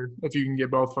this year if you can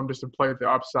get both of them just to play at the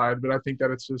upside. But I think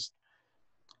that it's just,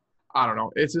 I don't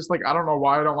know. It's just like, I don't know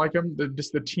why I don't like them.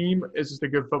 The team is just a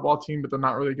good football team, but they're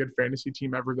not really a good fantasy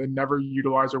team ever. They never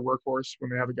utilize their workhorse when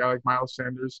they have a guy like Miles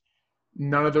Sanders.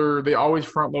 They always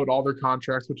front load all their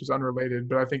contracts, which is unrelated.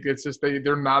 But I think it's just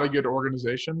they're not a good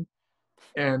organization.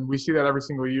 And we see that every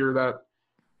single year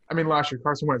I mean, last year,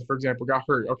 Carson Wentz, for example, got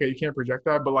hurt. Okay, you can't project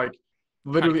that, but like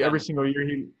literally every single year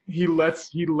he lets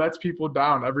people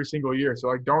down every single year. So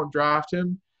like don't draft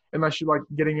him unless you're like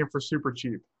getting him for super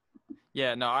cheap.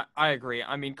 Yeah, no, I agree.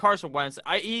 I mean, Carson Wentz,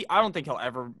 I don't think he'll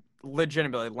ever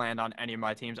legitimately land on any of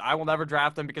my teams. I will never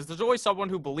draft him because there's always someone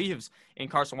who believes in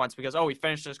Carson Wentz because, he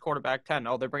finished as quarterback 10.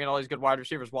 Oh, they're bringing all these good wide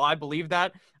receivers. Well, I believe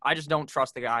that. I just don't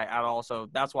trust the guy at all. So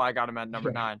that's why I got him at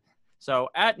number 9. So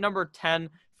at number 10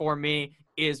 for me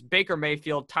is Baker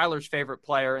Mayfield, Tyler's favorite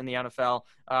player in the NFL.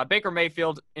 Baker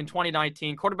Mayfield in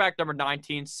 2019, quarterback number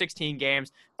 19, 16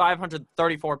 games,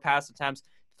 534 pass attempts,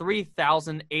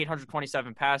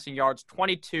 3,827 passing yards,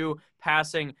 22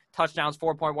 passing touchdowns,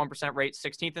 4.1% rate,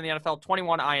 16th in the NFL,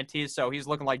 21 INTs, so he's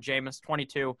looking like Jameis,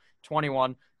 22,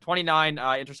 21, 29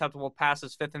 interceptable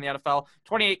passes, 5th in the NFL,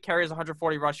 28 carries,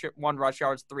 141 rush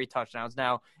yards, 3 touchdowns.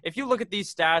 Now, if you look at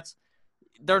these stats,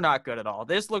 they're not good at all.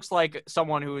 This looks like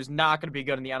someone who is not going to be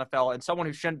good in the NFL and someone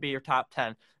who shouldn't be your top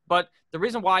 10. But the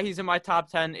reason why he's in my top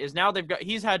 10 is now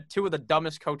he's had 2 of the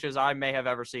dumbest coaches I may have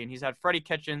ever seen. He's had Freddie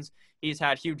Kitchens, he's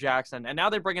had Hugh Jackson, and now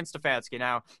they bring in Stefanski.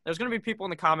 Now, there's going to be people in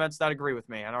the comments that agree with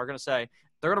me and are going to say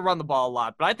they're going to run the ball a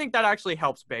lot. But I think that actually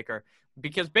helps Baker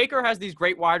because Baker has these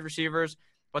great wide receivers,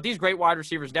 but these great wide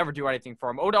receivers never do anything for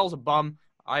him. Odell's a bum.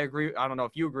 I agree. I don't know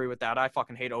if you agree with that. I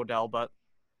fucking hate Odell, but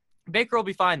Baker will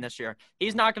be fine this year.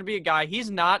 He's not going to be a guy.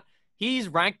 He's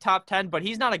ranked top 10, but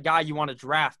he's not a guy you want to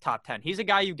draft top 10. He's a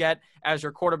guy you get as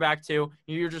your quarterback too.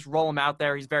 You just roll him out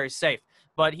there. He's very safe,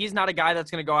 but he's not a guy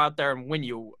that's going to go out there and win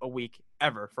you a week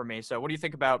ever for me. So what do you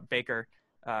think about Baker,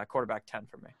 quarterback 10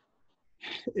 for me?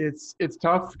 It's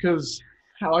tough because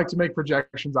I like to make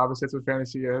projections. Obviously, that's what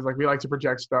fantasy is. Like we like to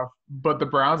project stuff, but the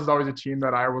Browns is always a team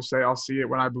that I will say I'll see it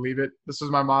when I believe it. This was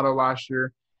my motto last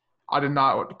year. I did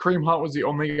not. Kareem Hunt was the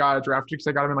only guy I drafted because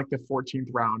I got him in like the 14th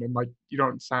round. And like, you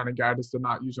don't sign a guy just to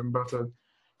not use him, but it's a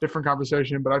different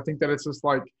conversation. But I think that it's just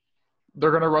like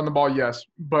they're going to run the ball, yes.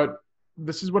 But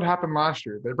this is what happened last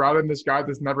year. They brought in this guy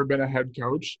that's never been a head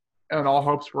coach, and all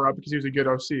hopes were up because he was a good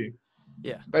OC.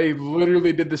 Yeah. They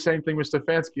literally did the same thing with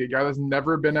Stefanski, a guy that's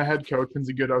never been a head coach and's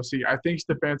a good OC. I think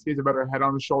Stefanski is a better head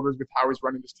on his shoulders with how he's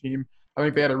running this team. I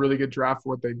think they had a really good draft for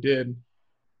what they did.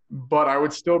 But I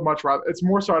would still much rather – it's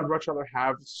more so I'd much rather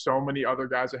have so many other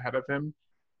guys ahead of him,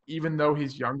 even though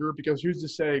he's younger, because who's to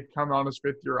say coming on his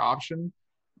 5th-year option,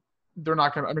 they're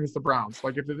not going to – I mean, it's the Browns.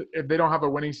 Like, if they don't have a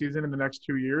winning season in the next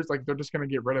 2 years, like, they're just going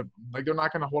to get rid of him. Like, they're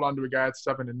not going to hold on to a guy at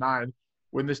 7-9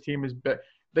 when this team is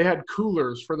 – they had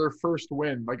coolers for their first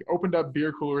win, like, opened up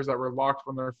beer coolers that were locked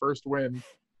from their first win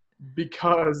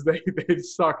because they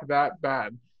suck that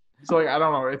bad. So, like, I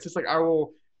don't know. It's just like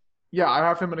Yeah, I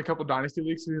have him in a couple dynasty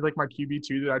leagues. He's like my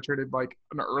QB2 that I traded like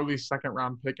an early 2nd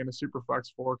round pick in a super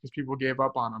flex for because people gave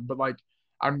up on him. But like,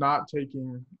 I'm not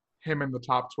taking him in the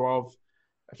top 12.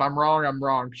 If I'm wrong, I'm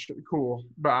wrong. Cool.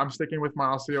 But I'm sticking with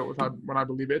I'll see it when I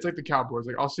believe it. It's like the Cowboys.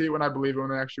 Like I'll see it when I believe it when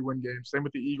they actually win games. Same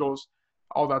with the Eagles,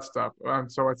 all that stuff. And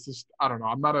so it's just, I don't know.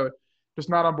 I'm just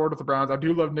not on board with the Browns. I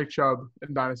do love Nick Chubb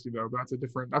in dynasty though, but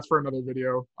that's for another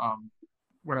video.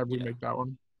 Whenever we make that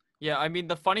one. Yeah, I mean,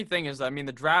 the funny thing is, I mean,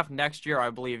 the draft next year, I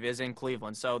believe, is in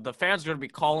Cleveland. So the fans are going to be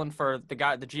calling for the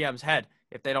GM's head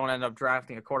if they don't end up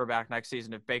drafting a quarterback next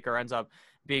season, if Baker ends up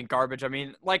being garbage. I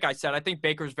mean, like I said, I think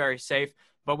Baker's very safe.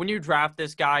 But when you draft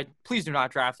this guy, please do not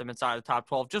draft him inside the top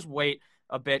 12. Just wait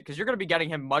a bit because you're going to be getting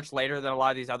him much later than a lot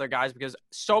of these other guys because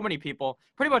so many people,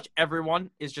 pretty much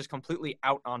everyone, is just completely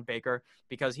out on Baker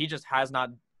because he just has not.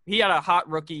 He had a hot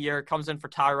rookie year, comes in for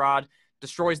Tyrod,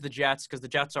 destroys the Jets because the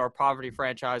Jets are a poverty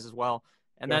franchise as well.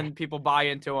 And then people buy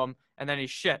into him, and then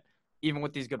he's shit, even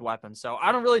with these good weapons. So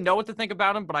I don't really know what to think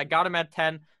about him, but I got him at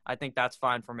 10. I think that's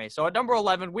fine for me. So at number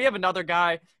 11, we have another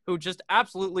guy who just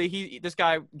absolutely, this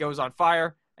guy goes on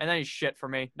fire, and then he's shit for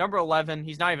me. Number 11,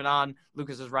 he's not even on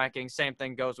Lucas's rankings. Same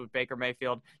thing goes with Baker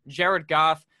Mayfield. Jared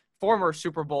Goff, former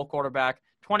Super Bowl quarterback,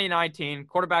 2019,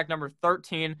 quarterback number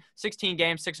 13, 16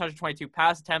 games, 622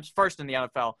 pass attempts, first in the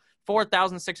NFL.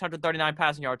 4,639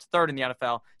 passing yards, third in the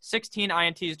NFL. 16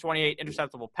 INTs, 28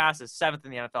 interceptable passes, seventh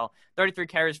in the NFL. 33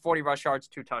 carries, 40 rush yards,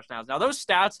 2 touchdowns. Now, those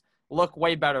stats look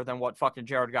way better than what fucking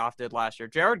Jared Goff did last year.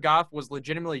 Jared Goff was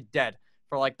legitimately dead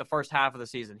for like the first half of the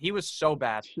season. He was so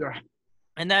bad. Yeah.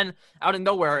 And then out of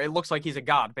nowhere, it looks like he's a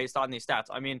god based on these stats.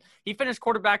 I mean, he finished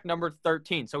quarterback number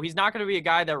 13, so he's not going to be a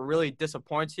guy that really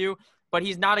disappoints you. But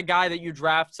he's not a guy that you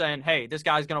draft saying, hey, this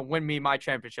guy's going to win me my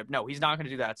championship. No, he's not going to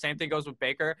do that. Same thing goes with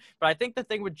Baker. But I think the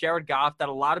thing with Jared Goff that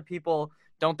a lot of people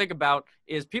don't think about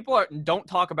is don't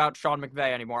talk about Sean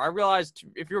McVay anymore. I realized,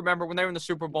 if you remember, when they were in the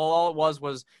Super Bowl, all it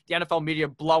was the NFL media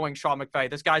blowing Sean McVay.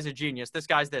 This guy's a genius. This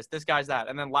guy's this. This guy's that.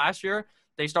 And then last year,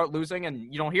 they start losing,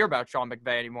 and you don't hear about Sean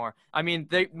McVay anymore. I mean,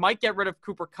 they might get rid of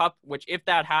Cooper Kupp, which if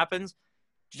that happens,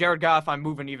 Jared Goff I'm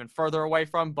moving even further away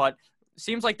from. But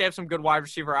seems like they have some good wide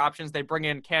receiver options. They bring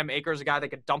in Cam Akers, a guy they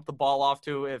could dump the ball off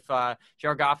to if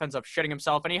Jared Goff ends up shitting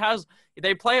himself. And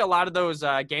they play a lot of those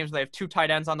games where they have 2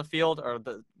 tight ends on the field, or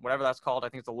whatever that's called. I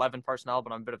think it's 11 personnel,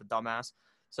 but I'm a bit of a dumbass.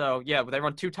 So, yeah, they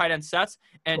run 2 tight end sets,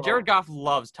 and Jared Goff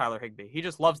loves Tyler Higbee. He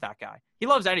just loves that guy. He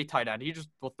loves any tight end. He just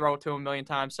will throw it to him a million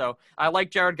times. So I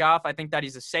like Jared Goff. I think that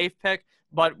he's a safe pick,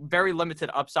 but very limited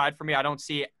upside for me. I don't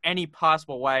see any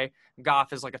possible way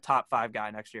Goff is like a top 5 guy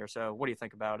next year. So what do you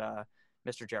think about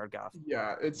Mr. Jared Goff?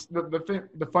 Yeah, it's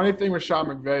the funny thing with Sean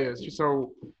McVay is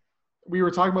so we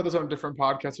were talking about this on a different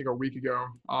podcast like a week ago,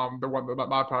 the one about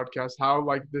my podcast, how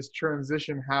like this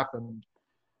transition happened.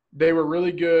 They were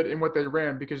really good in what they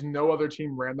ran because no other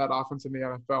team ran that offense in the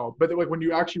NFL. But like when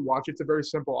you actually watch it, it's a very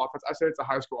simple offense. I say it's a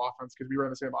high school offense because we ran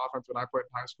the same offense when I played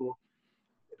in high school.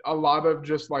 A lot of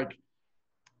just like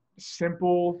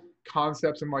simple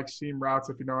concepts and like seam routes,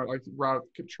 if you know it, like route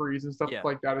trees and stuff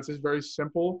like that. It's just very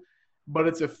simple, but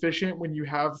it's efficient when you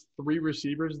have 3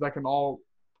 receivers that can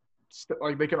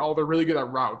they're really good at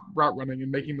route running and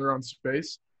making their own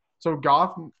space. So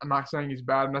Goff, I'm not saying he's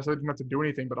bad. I'm not saying he didn't have to do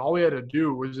anything, but all he had to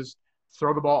do was just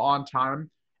throw the ball on time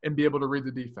and be able to read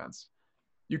the defense.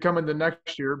 You come into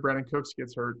next year, Brandon Cooks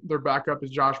gets hurt. Their backup is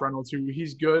Josh Reynolds, who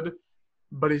he's good,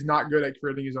 but he's not good at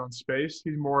creating his own space.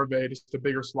 He's more of just a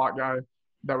bigger slot guy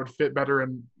that would fit better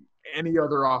in any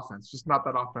other offense, just not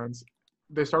that offense.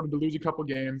 They started to lose a couple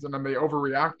games, and then they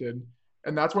overreacted,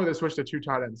 and that's why they switched to 2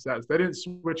 tight end sets. They didn't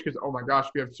switch because, oh my gosh,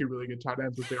 we have 2 really good tight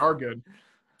ends, which they are good,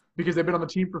 because they've been on the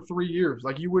team for 3 years.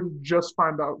 Like, you wouldn't just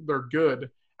find out they're good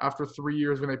after 3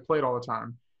 years when they played all the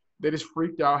time. They just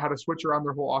freaked out, had to switch around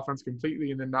their whole offense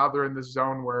completely, and then now they're in this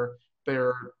zone where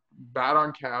they're bad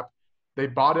on cap. They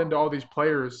bought into all these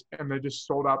players, and they just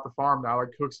sold out the farm now. Like,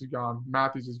 Cooks is gone,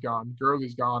 Matthews is gone,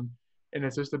 Gurley's gone, and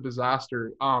it's just a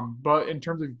disaster. But in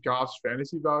terms of Goff's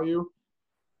fantasy value,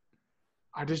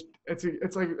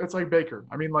 it's like Baker.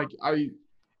 I mean, like,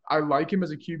 I like him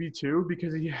as a QB2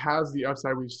 because he has the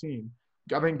upside we've seen.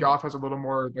 I think Goff has a little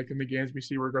more, like in the games we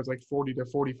see where it goes like 40 to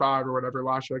 45 or whatever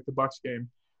last year, like the Bucs game.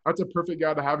 That's a perfect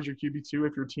guy to have as your QB2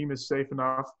 if your team is safe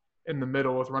enough in the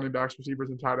middle with running backs, receivers,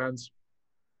 and tight ends.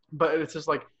 But it's just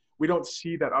like we don't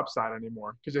see that upside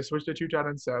anymore because they switched to 2 tight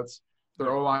end sets.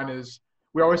 Their O-line is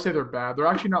 – we always say they're bad. They're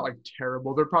actually not like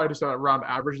terrible. They're probably just around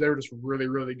average. They were just really,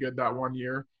 really good that one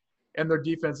year. And their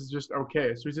defense is just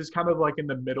okay. So it's just kind of like in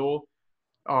the middle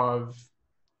of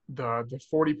the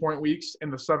 40-point weeks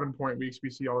and the 7-point weeks we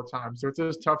see all the time. So it's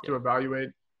just tough to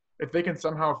evaluate. If they can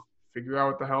somehow figure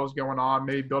out what the hell is going on,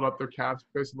 maybe build up their cap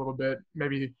space a little bit.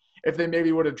 Maybe if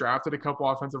they would have drafted a couple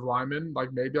offensive linemen,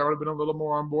 like maybe I would have been a little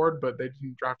more on board, but they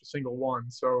didn't draft a single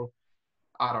one. So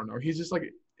I don't know. He's just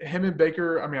like him and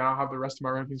Baker. I mean, I don't have the rest of my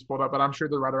rankings pulled up, but I'm sure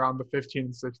they're right around the 15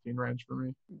 and 16 range for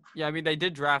me. Yeah, I mean, they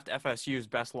did draft FSU's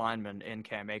best lineman in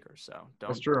Cam Akers, so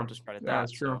don't discredit that.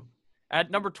 That's true. At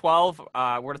number 12,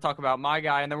 we're going to talk about my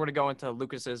guy, and then we're going to go into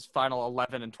Lucas's final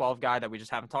 11 and 12 guy that we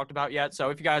just haven't talked about yet. So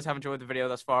if you guys have enjoyed the video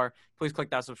thus far, please click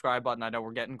that subscribe button. I know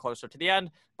we're getting closer to the end,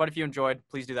 but if you enjoyed,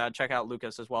 please do that. Check out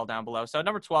Lucas as well down below. So at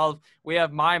number 12, we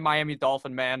have my Miami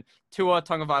Dolphin man, Tua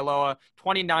Tagovailoa,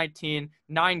 2019,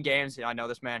 9 games. Yeah, I know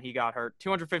this man, he got hurt.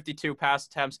 252 pass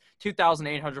attempts,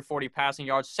 2,840 passing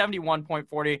yards,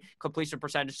 71.40 completion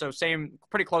percentage. So same,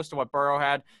 pretty close to what Burrow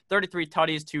had. 33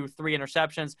 tutties to 3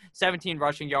 interceptions, 17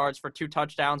 rushing yards for 2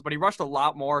 touchdowns, but he rushed a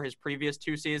lot more his previous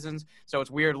 2 seasons. So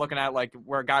it's weird looking at like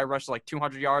where a guy rushes like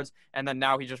 200 yards and then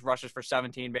now he just rushes for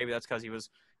 17. Maybe that's because he was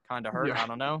kind of hurt. Yeah. I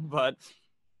don't know. But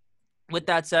with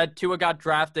that said, Tua got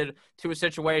drafted to a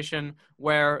situation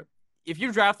where if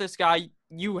you draft this guy,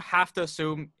 you have to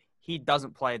assume he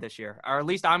doesn't play this year, or at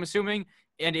least I'm assuming.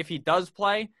 And if he does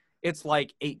play, it's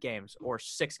like 8 games or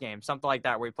 6 games, something like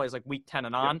that, where he plays like week 10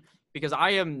 and on. Because I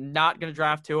am not going to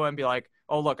draft Tua and be like,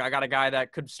 oh, look, I got a guy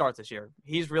that could start this year.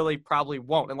 He's really probably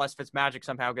won't unless Fitzmagic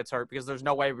somehow gets hurt, because there's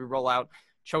no way we roll out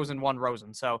chosen one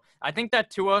Rosen. So I think that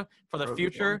Tua for the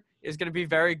future is going to be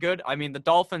very good. I mean, the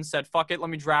Dolphins said, fuck it, let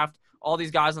me draft all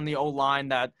these guys on the O-line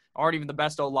that aren't even the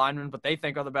best O-linemen, but they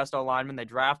think are the best O-linemen. They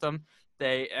draft them.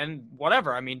 And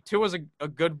whatever. I mean, Tua's a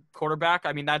good quarterback.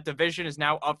 I mean, that division is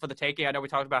now up for the taking. I know we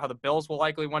talked about how the Bills will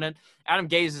likely win it. Adam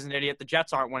Gase is an idiot. The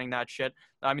Jets aren't winning that shit.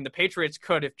 I mean, the Patriots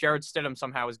could if Jared Stidham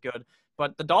somehow is good.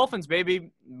 But the Dolphins,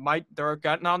 maybe, they're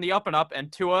getting on the up and up.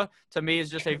 And Tua, to me, is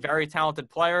just a very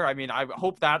talented player. I mean, I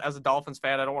hope that as a Dolphins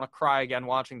fan, I don't want to cry again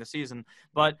watching the season.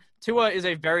 But Tua is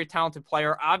a very talented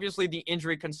player. Obviously, the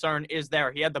injury concern is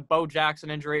there. He had the Bo Jackson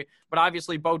injury, but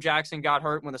obviously Bo Jackson got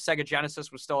hurt when the Sega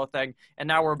Genesis was still a thing. And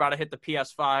now we're about to hit the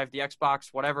PS5, the Xbox,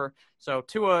 whatever. So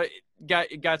Tua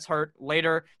gets hurt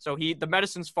later. So the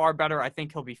medicine's far better. I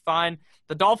think he'll be fine.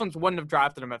 The Dolphins wouldn't have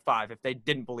drafted him at 5 if they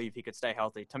didn't believe he could stay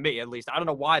healthy, to me at least. I don't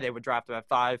know why they would draft him at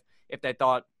 5 if they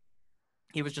thought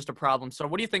he was just a problem. So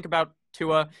what do you think about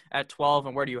Tua at 12,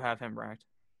 and where do you have him ranked?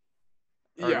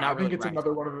 I think it's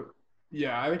another one of the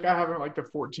 – I think I have him like the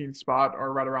 14th spot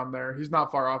or right around there. He's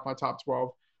not far off my top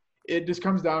 12. It just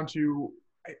comes down to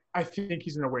I think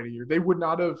he's going to wait a year. They would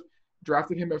not have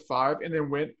drafted him at 5 and then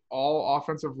went all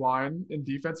offensive line and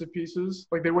defensive pieces.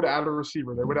 Like, they would have added a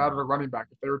receiver. They would have added a running back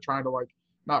if they were trying to, like,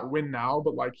 not win now,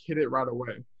 but, like, hit it right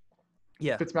away.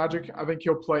 Yeah. Fitzmagic, I think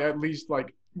he'll play at least,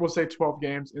 like, we'll say 12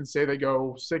 games and say they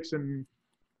go 6 and –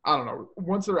 I don't know.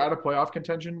 Once they're out of playoff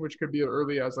contention, which could be as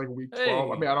early as like week 12. Hey.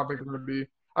 I mean, I don't think they're going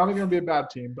to be a bad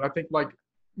team, but I think like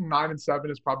 9 and 7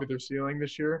 is probably their ceiling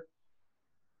this year.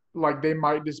 Like, they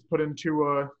might just put into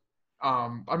a.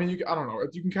 I mean, I don't know.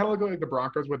 You can kind of look at like the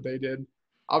Broncos, what they did.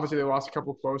 Obviously, they lost a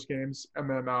couple of close games, and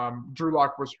then Drew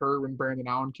Lock was hurt when Brandon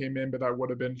Allen came in, but that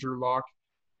would have been Drew Lock,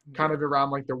 kind of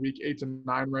around like the week 8 to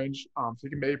 9 range. So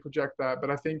you can maybe project that, but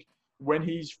I think when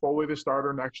he's fully the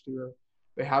starter next year.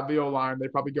 They have the O-line. They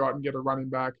probably go out and get a running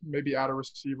back, maybe add a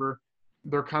receiver.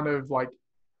 They're kind of like,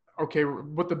 okay,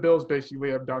 what the Bills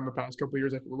basically have done the past couple of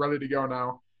years, if we're ready to go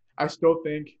now. I still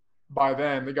think by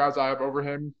then the guys I have over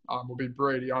him will be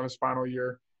Brady on his final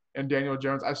year and Daniel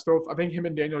Jones. I think him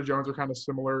and Daniel Jones are kind of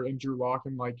similar in Drew Lock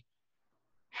and like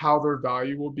how their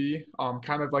value will be,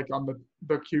 kind of like on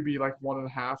the QB like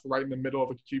 1.5, right in the middle of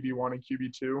a QB1 and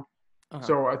QB2. Uh-huh.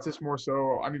 So it's just more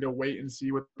so I need to wait and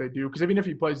see what they do, because even if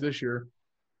he plays this year,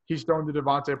 he's throwing to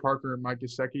Devontae Parker and Mike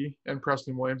Gesicki and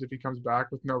Preston Williams if he comes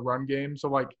back with no run game. So,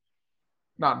 like,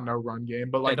 not no run game,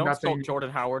 but, like, don't nothing. Don't Jordan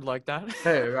Howard like that.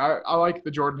 Hey, I like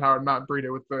the Jordan Howard, not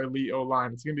Breida with the elite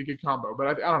O-line. It's going to be a good combo. But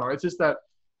I don't know. It's just that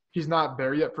he's not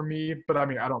there yet for me. But, I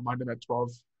mean, I don't mind him at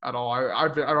 12 at all.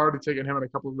 I've already taken him in a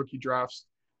couple of rookie drafts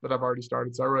that I've already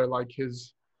started. So I really like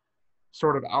his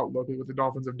sort of outlook at what the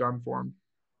Dolphins have done for him.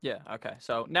 Yeah, okay.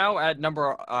 So now at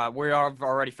number we have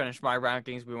already finished my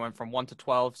rankings. We went from 1 to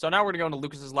 12. So now we're going to go into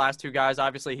Lucas's last 2 guys.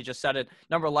 Obviously, he just said it.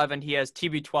 Number 11, he has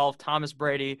TB12, Thomas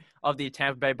Brady of the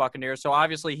Tampa Bay Buccaneers. So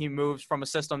obviously, he moves from a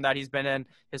system that he's been in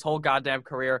his whole goddamn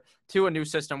career to a new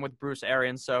system with Bruce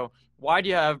Arians. So why do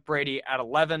you have Brady at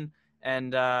 11?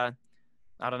 And I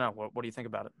don't know. What do you think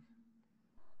about it?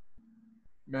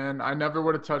 Man, I never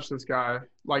would have touched this guy.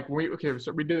 Like, we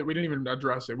didn't even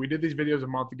address it. We did these videos a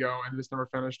month ago and just never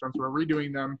finished them, so we're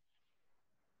redoing them.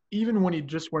 Even when he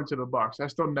just went to the Bucs, I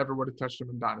still never would have touched him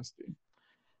in Dynasty.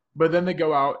 But then they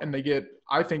go out and they get,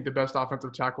 I think, the best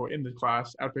offensive tackle in the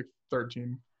class at pick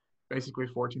 13, basically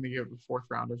 14. They get a 4th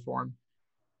rounder for him.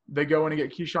 They go in and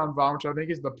get Keyshawn Vaughn, which I think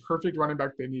is the perfect running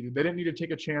back they needed. They didn't need to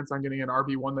take a chance on getting an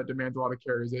RB1 that demands a lot of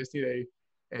carries. They just need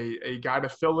a guy to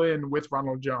fill in with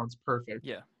Ronald Jones. Perfect.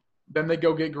 Yeah. Then they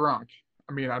go get Gronk.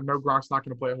 I mean, I know Gronk's not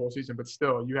going to play a whole season, but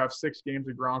still, you have 6 games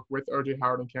of Gronk with O.J.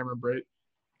 Howard and Cameron Brate.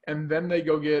 and then they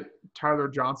go get Tyler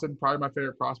Johnson, probably my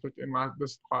favorite prospect in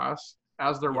this class,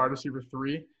 as their Yeah. wide receiver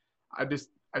 3.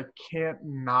 I can't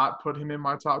not put him in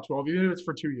my top 12, even if it's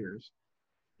for 2 years.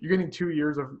 You're getting 2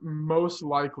 years of most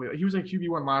likely. He was a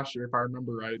QB1 last year, if I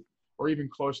remember right, or even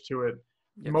close to it.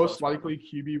 Yeah, close Most probably. likely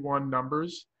QB1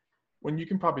 numbers when you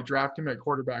can probably draft him at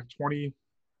quarterback 20,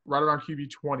 right around QB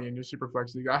 20 in your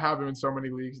Superflex league. I have him in so many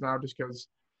leagues now just because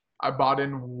I bought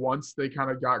in once they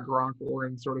kind of got Gronk or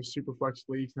in sort of Superflex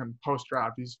leagues, and then post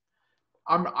draft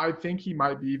I think he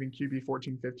might be even QB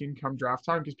 14, 15 come draft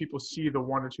time because people see the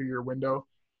 1 or 2 year window.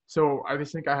 So I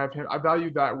just think I have him. I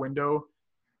value that window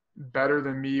better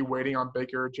than me waiting on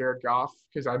Baker or Jared Goff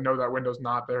because I know that window's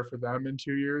not there for them in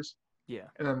 2 years. Yeah.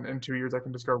 And then in 2 years, I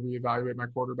can just go reevaluate my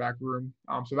quarterback room.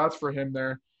 So that's for him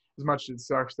there. As much as it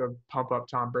sucks to pump up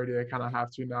Tom Brady, I kind of have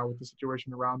to now with the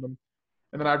situation around him.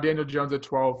 And then I have Daniel Jones at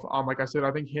 12. Like I said,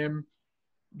 I think him,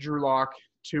 Drew Lock,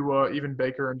 Tua, even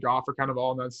Baker and Goff are kind of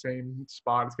all in that same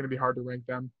spot. It's going to be hard to rank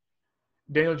them.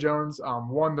 Daniel Jones,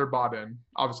 one, they're bought in.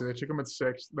 Obviously, they took him at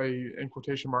 6. They, in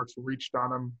quotation marks, reached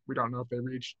on him. We don't know if they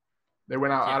reached. They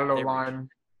went out, Yeah, added they reached. O-line.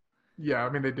 Yeah, I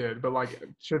mean, they did. But, like,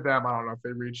 to them, I don't know if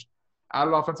they reached.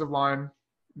 Added offensive line.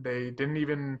 They didn't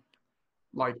even,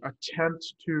 like,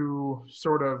 attempt to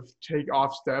sort of take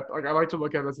off step. Like, I like to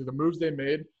look at this as the moves they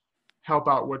made help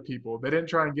out with people. They didn't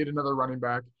try and get another running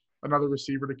back, another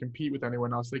receiver to compete with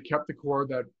anyone else. They kept the core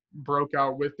that broke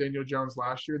out with Daniel Jones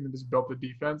last year and then just built the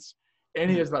defense. And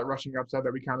he has that rushing upside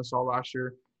that we kind of saw last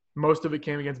year. Most of it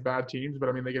came against bad teams, but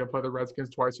I mean, they get to play the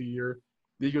Redskins twice a year.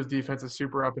 The Eagles' defense is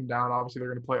super up and down. Obviously, they're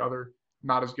going to play other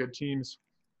not as good teams.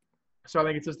 So I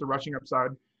think it's just the rushing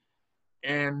upside.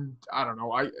 And I don't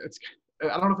know. I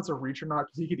don't know if it's a reach or not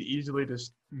because he could easily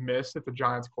just miss if the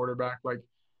Giants quarterback. Like,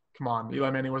 come on, Eli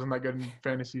Manning wasn't that good in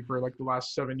fantasy for like the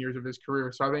last 7 years of his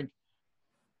career. So I think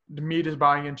me just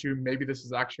buying into maybe this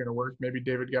is actually going to work. Maybe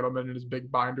David Gettleman and his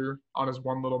big binder on his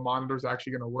one little monitor is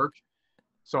actually going to work.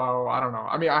 So I don't know.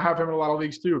 I mean, I have him in a lot of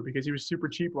leagues too because he was super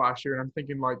cheap last year, and I'm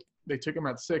thinking like they took him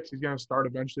at 6. He's going to start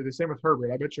eventually. The same with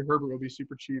Herbert. I bet you Herbert will be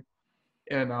super cheap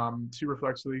in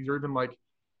Superflex leagues, or even like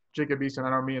Jacob Eason.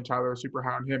 I know me and Tyler are super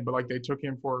high on him, but like they took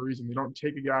him for a reason. They don't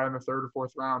take a guy in the 3rd or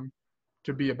 4th round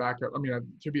to be a backup. I mean,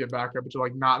 to be a backup, but to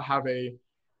like not have a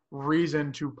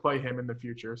reason to play him in the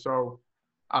future. So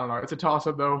I don't know. It's a toss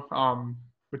up though.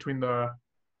 Between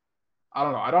I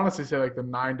don't know. I'd honestly say like the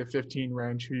 9 to 15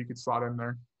 range who you could slot in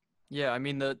there. Yeah, I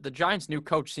mean the Giants' new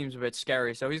coach seems a bit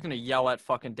scary, so he's gonna yell at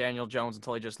fucking Daniel Jones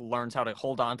until he just learns how to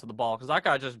hold on to the ball. Because that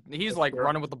guy he's That's like fair.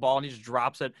 running with the ball and he just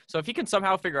drops it. So if he can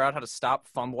somehow figure out how to stop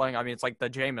fumbling, I mean it's like the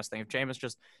Jameis thing. If Jameis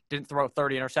just didn't throw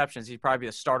 30 interceptions, he'd probably be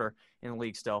a starter in the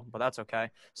league still. But that's okay.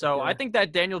 So Yeah. I think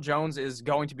that Daniel Jones is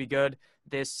going to be good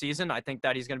this season. I think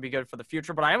that he's gonna be good for the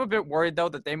future. But I am a bit worried though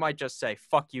that they might just say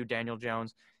 "fuck you, Daniel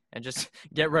Jones," and just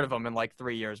get rid of him in like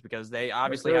 3 years because they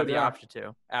obviously have the Yeah. option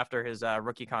to after his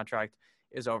rookie contract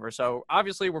is over. So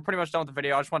obviously we're pretty much done with the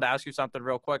video. I just wanted to ask you something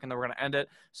real quick and then we're going to end it.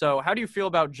 So how do you feel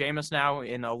about Jameis now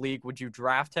in a league? Would you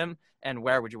draft him and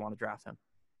where would you want to draft him?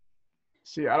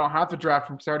 See, I don't have to draft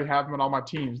him because I already have him on all my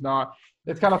teams. No,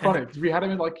 it's kind of funny because we had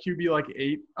him in like QB like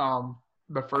 8. The I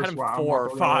had first him one. 4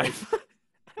 or 5.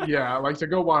 Yeah, like to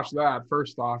go watch that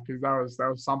first off because that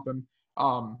was something.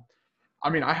 I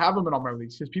mean, I have him in all my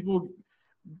leagues because people,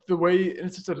 the way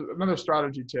it's just another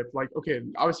strategy tip. Like, okay,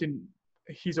 obviously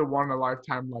he's a one in a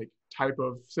lifetime like type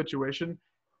of situation.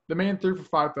 The man threw for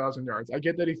 5,000 yards. I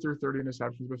get that he threw 30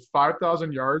 interceptions, but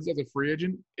 5,000 yards as a free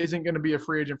agent isn't going to be a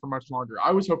free agent for much longer.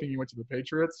 I was hoping he went to the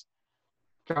Patriots,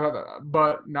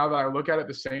 but now that I look at it,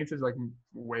 the Saints is like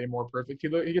way more perfect.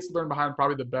 He gets to learn behind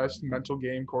probably the best mental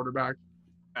game quarterback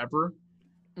ever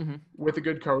with a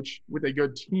good coach, with a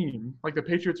good team. Like the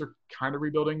Patriots are kind of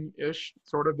rebuilding-ish,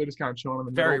 sort of. They're just kind of chilling in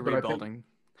the Very middle. rebuilding.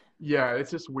 Yeah, it's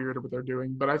just weird what they're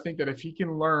doing. But I think that if he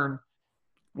can learn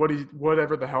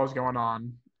whatever the hell is going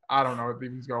on, I don't know what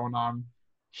even's going on,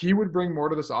 he would bring more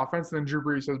to this offense than Drew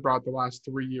Brees has brought the last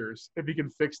 3 years if he can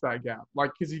fix that gap.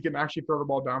 Like, because he can actually throw the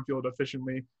ball downfield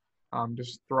efficiently,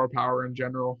 just throw power in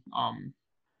general.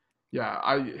 Yeah,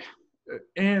 I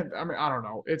mean, I don't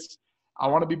know. I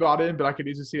want to be bought in, but I could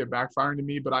easily see it backfiring to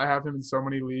me. But I have him in so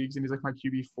many leagues, and he's like my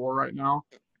QB4 right now,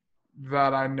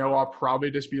 that I know I'll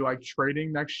probably just be like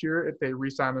trading next year if they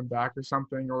re-sign him back or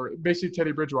something. Or basically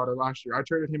Teddy Bridgewater last year. I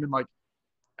traded him in like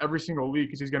every single league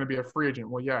because he's going to be a free agent.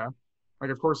 Well, yeah, like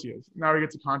of course he is. Now he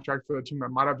gets a contract for the team that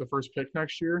might have the first pick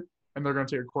next year, and they're going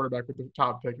to take a quarterback with the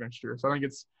top pick next year. So I think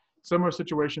it's similar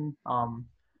situation.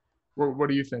 What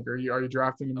do you think? Are you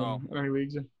drafting him in any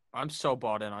leagues? I'm so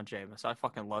bought in on Jameis. I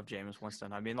fucking love Jameis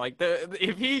Winston. I mean, like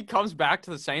if he comes back to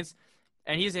the Saints,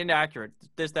 And he's inaccurate.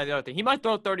 This, that, the other thing. He might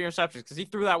throw 30 interceptions because he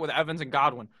threw that with Evans and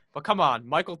Godwin. But come on,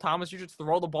 Michael Thomas, you just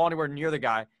throw the ball anywhere near the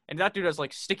guy. And that dude has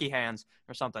like sticky hands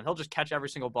or something. He'll just catch every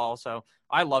single ball. So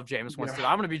I love Jameis Winston.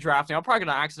 I'm going to be drafting. I'm probably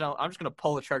going to I'm just going to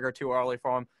pull the trigger too early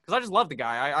for him because I just love the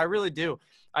guy. I really do.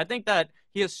 I think that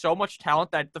he has so much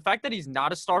talent that the fact that he's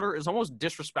not a starter is almost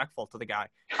disrespectful to the guy.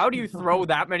 How do you throw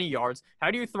that many yards? How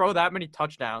do you throw that many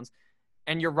touchdowns?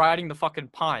 And you're riding the fucking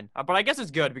pine. But I guess it's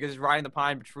good because he's riding the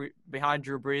pine behind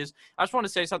Drew Brees. I just want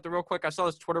to say something real quick. I saw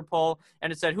this Twitter poll,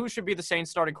 and it said, who should be the Saints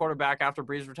starting quarterback after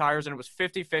Brees retires? And it was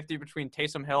 50-50 between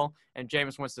Taysom Hill and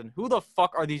Jameis Winston. Who the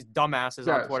fuck are these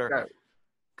dumbasses on Twitter?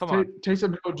 Come on.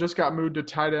 Taysom Hill just got moved to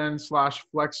tight end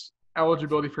 / flex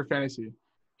eligibility for fantasy.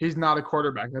 He's not a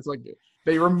quarterback. That's like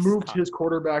they removed his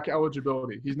quarterback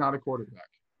eligibility. He's not a quarterback.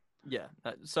 Yeah.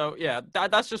 So, yeah,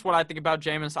 that's just what I think about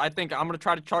Jameis. I think I'm going to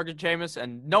try to target Jameis,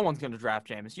 and no one's going to draft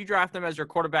Jameis. You draft him as your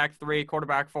quarterback 3,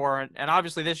 quarterback 4, and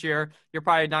obviously this year you're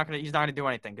probably not going to – he's not going to do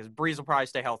anything because Brees will probably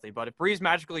stay healthy. But if Brees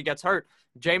magically gets hurt,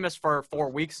 Jameis for 4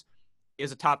 weeks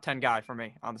is a top 10 guy for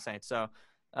me on the Saints. So,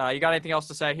 you got anything else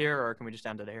to say here, or can we just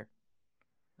end it here?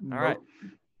 Nope.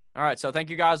 All right. So, thank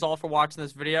you guys all for watching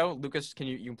this video. Lucas, can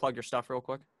you plug your stuff real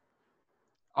quick?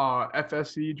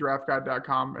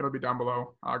 FSCDraftGuide.com. It'll be down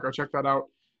below. Go check that out.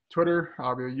 Twitter,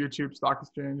 YouTube, Stock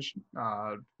Exchange,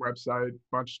 website,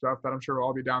 bunch of stuff that I'm sure will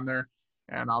all be down there.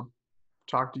 And I'll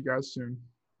talk to you guys soon.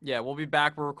 Yeah, we'll be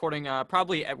back. We're recording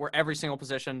probably every single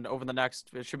position over the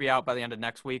next – it should be out by the end of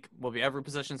next week. We'll be every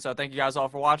position. So thank you guys all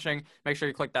for watching. Make sure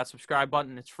you click that subscribe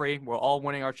button. It's free. We're all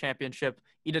winning our championship.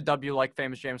 Eat a W like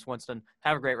famous Jameis Winston.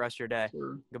 Have a great rest of your day.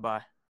 Sure. Goodbye.